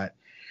gets shot,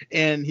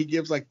 and he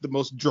gives like the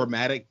most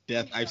dramatic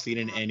death I've seen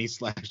in any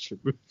slasher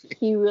movie.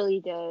 He really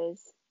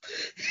does.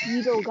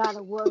 You don't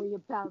gotta worry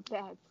about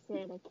that,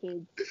 Santa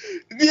kids.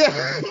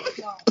 Yeah.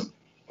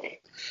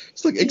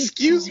 It's like,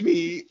 excuse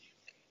me,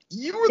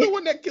 you were the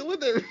one that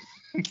killed her.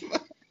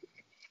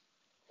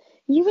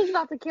 You was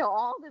about to kill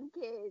all them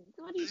kids.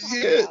 What are you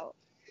talking about?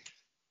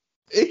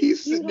 And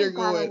he's sitting there You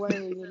don't gotta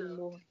going, worry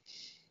anymore.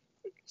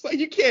 it's like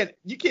you can't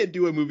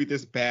do a movie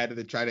this bad and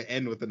then try to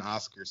end with an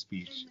Oscar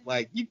speech.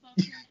 Like you.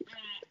 Axe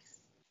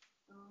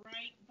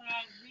right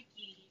by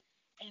Ricky,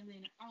 and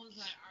then I was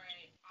like, all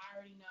right, I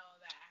already know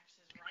that axe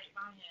is right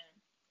by him.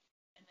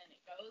 And then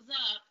it goes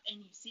up, and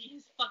you see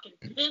his fucking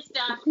pissed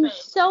ass He's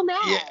face. so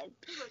mad. Yeah.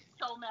 He was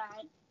so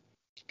mad.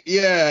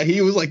 Yeah,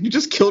 he was like, you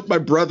just killed my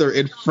brother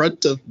in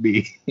front of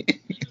me.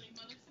 Literally,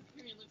 Mother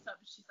Superior looks up,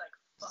 and she's like,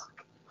 fuck.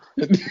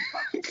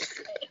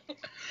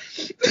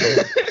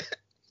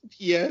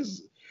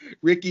 Yes.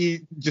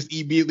 Ricky just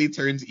immediately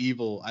turns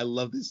evil. I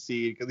love this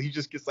scene because he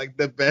just gets like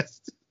the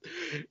best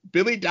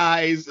Billy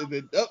dies, and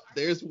then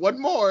there's one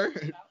more.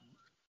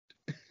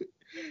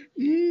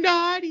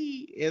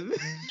 Naughty, and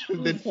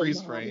then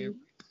freeze frame.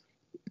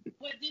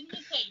 Wait, didn't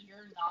he say you're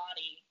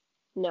naughty?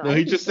 No,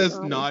 he just says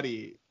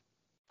naughty.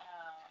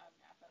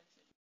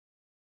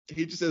 Okay.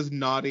 He just says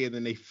naughty, and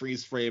then they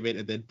freeze frame it,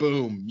 and then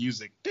boom,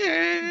 music.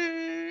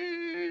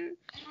 And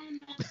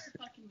that's the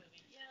fucking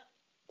movie.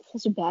 Yeah.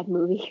 Such a bad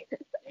movie.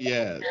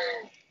 Yeah.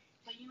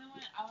 But you know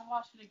what? I'll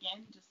watch it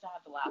again just to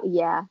have the laugh.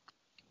 Yeah.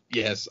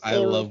 Yes, I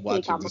love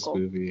watching this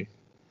movie.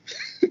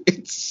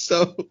 It's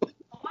so.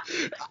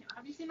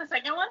 Have you seen the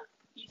second one?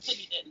 You said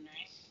you didn't,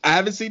 right? I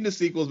haven't seen the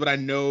sequels, but I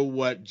know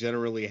what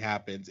generally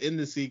happens in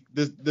the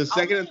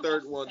second and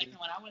third one. The second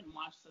one. I wouldn't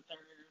watch the third.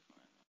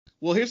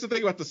 Well, here's the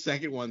thing about the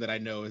second one that I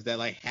know is that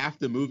like half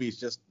the movie is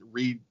just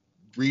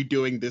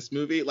redoing this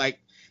movie. Like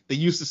they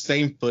use the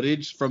same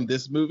footage from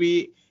this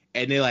movie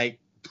and they like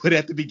put it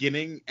at the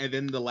beginning, and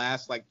then the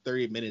last like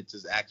 30 minutes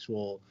is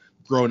actual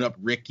grown up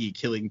Ricky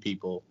killing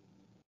people.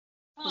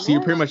 Oh, so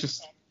you're pretty much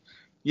just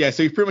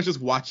so you're pretty much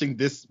just watching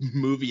this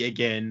movie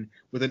again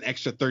with an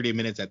extra 30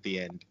 minutes at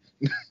the end.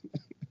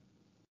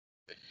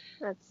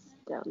 That's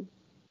dumb.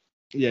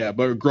 Yeah,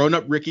 but grown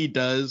up Ricky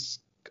does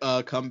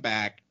come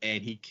back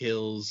and he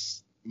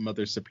kills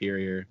Mother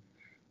Superior.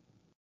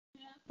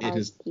 Yeah.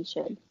 He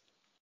should.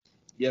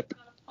 Yep.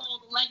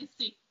 Hold the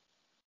legacy.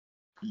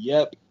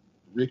 Yep.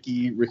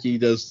 Ricky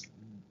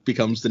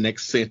becomes the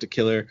next Santa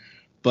killer.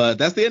 But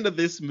that's the end of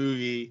this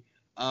movie.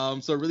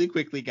 So really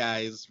quickly,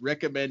 guys,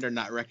 recommend or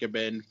not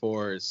recommend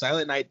for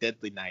Silent Night,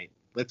 Deadly Night?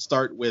 Let's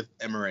start with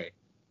Emery.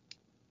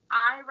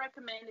 I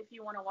recommend if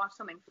you want to watch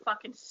something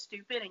fucking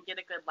stupid and get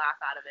a good laugh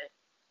out of it.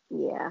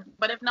 Yeah.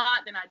 But if not,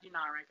 then I do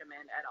not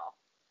recommend at all.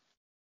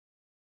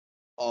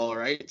 All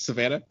right,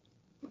 Savanna?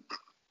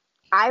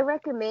 I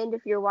recommend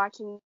if you're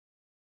watching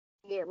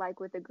it like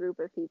with a group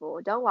of people,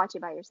 don't watch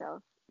it by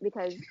yourself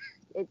because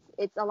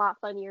it's a lot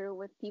funnier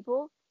with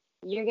people.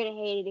 You're gonna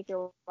hate it if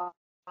you're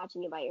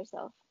watching it by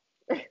yourself.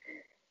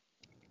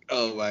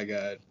 Oh my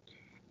god.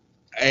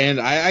 And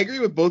I agree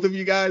with both of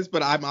you guys,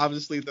 but I'm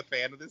obviously the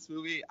fan of this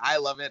movie. I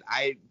love it.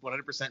 I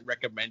 100%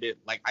 recommend it.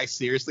 Like, I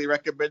seriously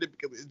recommend it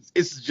because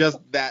it's just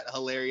that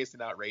hilarious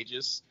and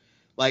outrageous.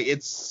 Like,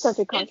 it's such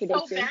a contradiction.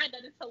 It's so bad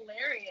that it's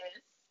hilarious.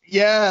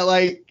 Yeah,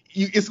 like,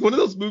 it's one of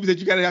those movies that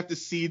you gotta have to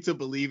see to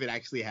believe it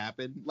actually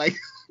happened. Like,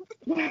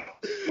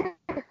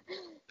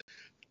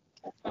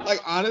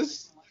 like,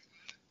 honest.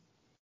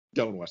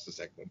 Don't watch the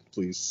second one,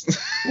 please.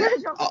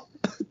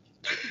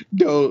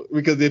 No,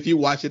 because if you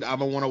watch it, I'm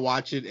gonna want to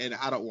watch it, and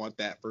I don't want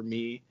that for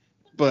me.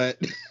 But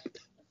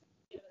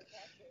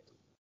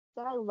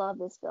I love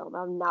this film.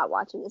 I'm not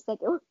watching the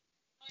second one.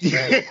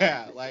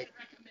 Yeah, like,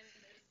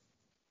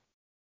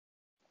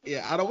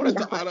 yeah, I don't want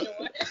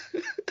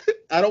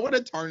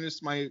to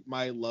tarnish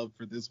my love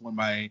for this one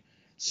by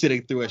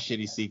sitting through a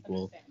shitty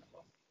sequel.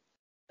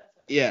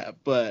 Yeah,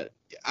 but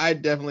I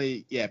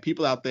definitely,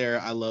 people out there,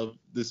 I love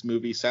this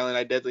movie, Silent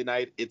Night, Deadly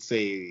Night. It's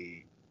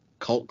a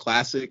cult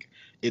classic.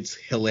 It's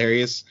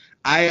hilarious.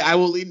 I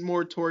will lean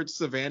more towards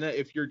Savanna.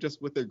 If you're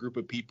just with a group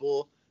of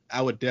people,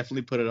 I would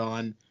definitely put it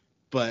on.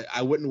 But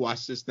I wouldn't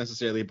watch this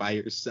necessarily by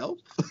yourself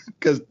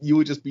because you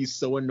would just be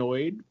so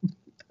annoyed.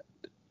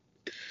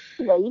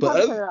 Yeah, you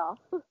gotta turn it off.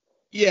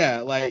 Yeah,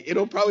 like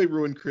it'll probably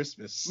ruin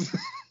Christmas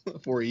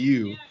for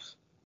you.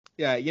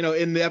 Yeah,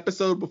 in the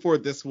episode before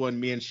this one,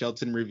 me and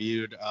Shelton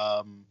reviewed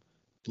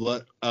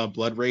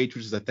Blood Rage,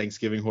 which is a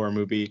Thanksgiving horror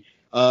movie.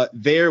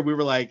 There we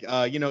were like,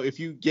 if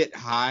you get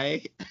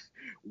high,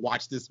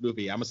 watch this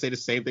movie. I'm gonna say the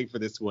same thing for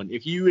this one.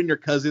 If you and your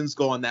cousins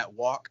go on that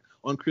walk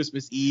on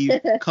Christmas Eve,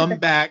 come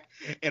back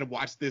and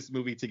watch this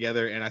movie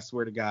together, and I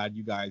swear to God,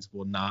 you guys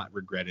will not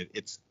regret it.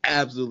 It's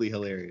absolutely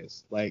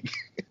hilarious. Like,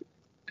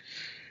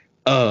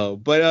 so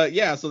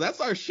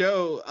that's our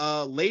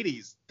show.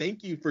 Ladies,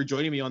 thank you for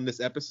joining me on this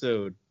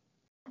episode.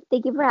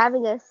 Thank you for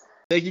having us.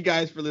 Thank you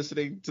guys for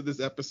listening to this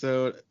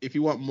episode. If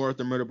you want more of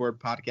the Murderboard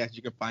podcast,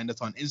 you can find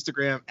us on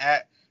Instagram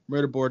at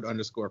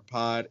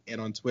murderboard_pod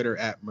and on Twitter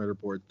at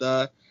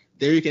murderboardthe.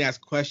 There you can ask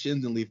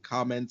questions and leave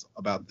comments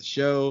about the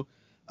show.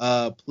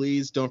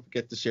 Please don't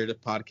forget to share the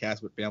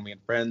podcast with family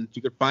and friends.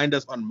 You can find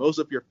us on most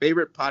of your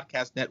favorite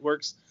podcast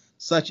networks,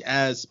 such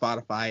as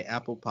Spotify,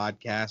 Apple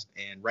Podcast,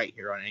 and right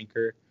here on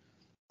Anchor.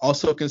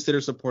 Also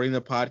consider supporting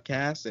the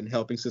podcast and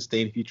helping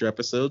sustain future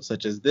episodes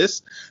such as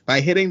this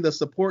by hitting the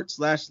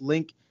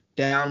support/link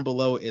down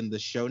below in the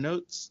show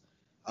notes.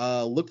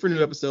 Look for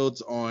new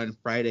episodes on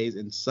Fridays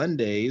and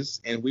Sundays,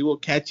 and we will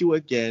catch you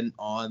again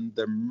on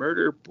the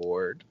Murder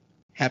Board.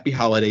 Happy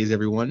holidays,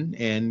 everyone,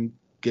 and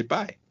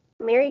goodbye.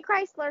 Merry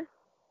Chrysler.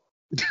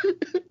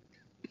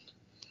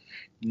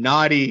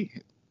 Naughty.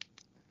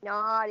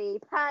 Naughty.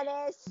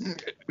 Punish.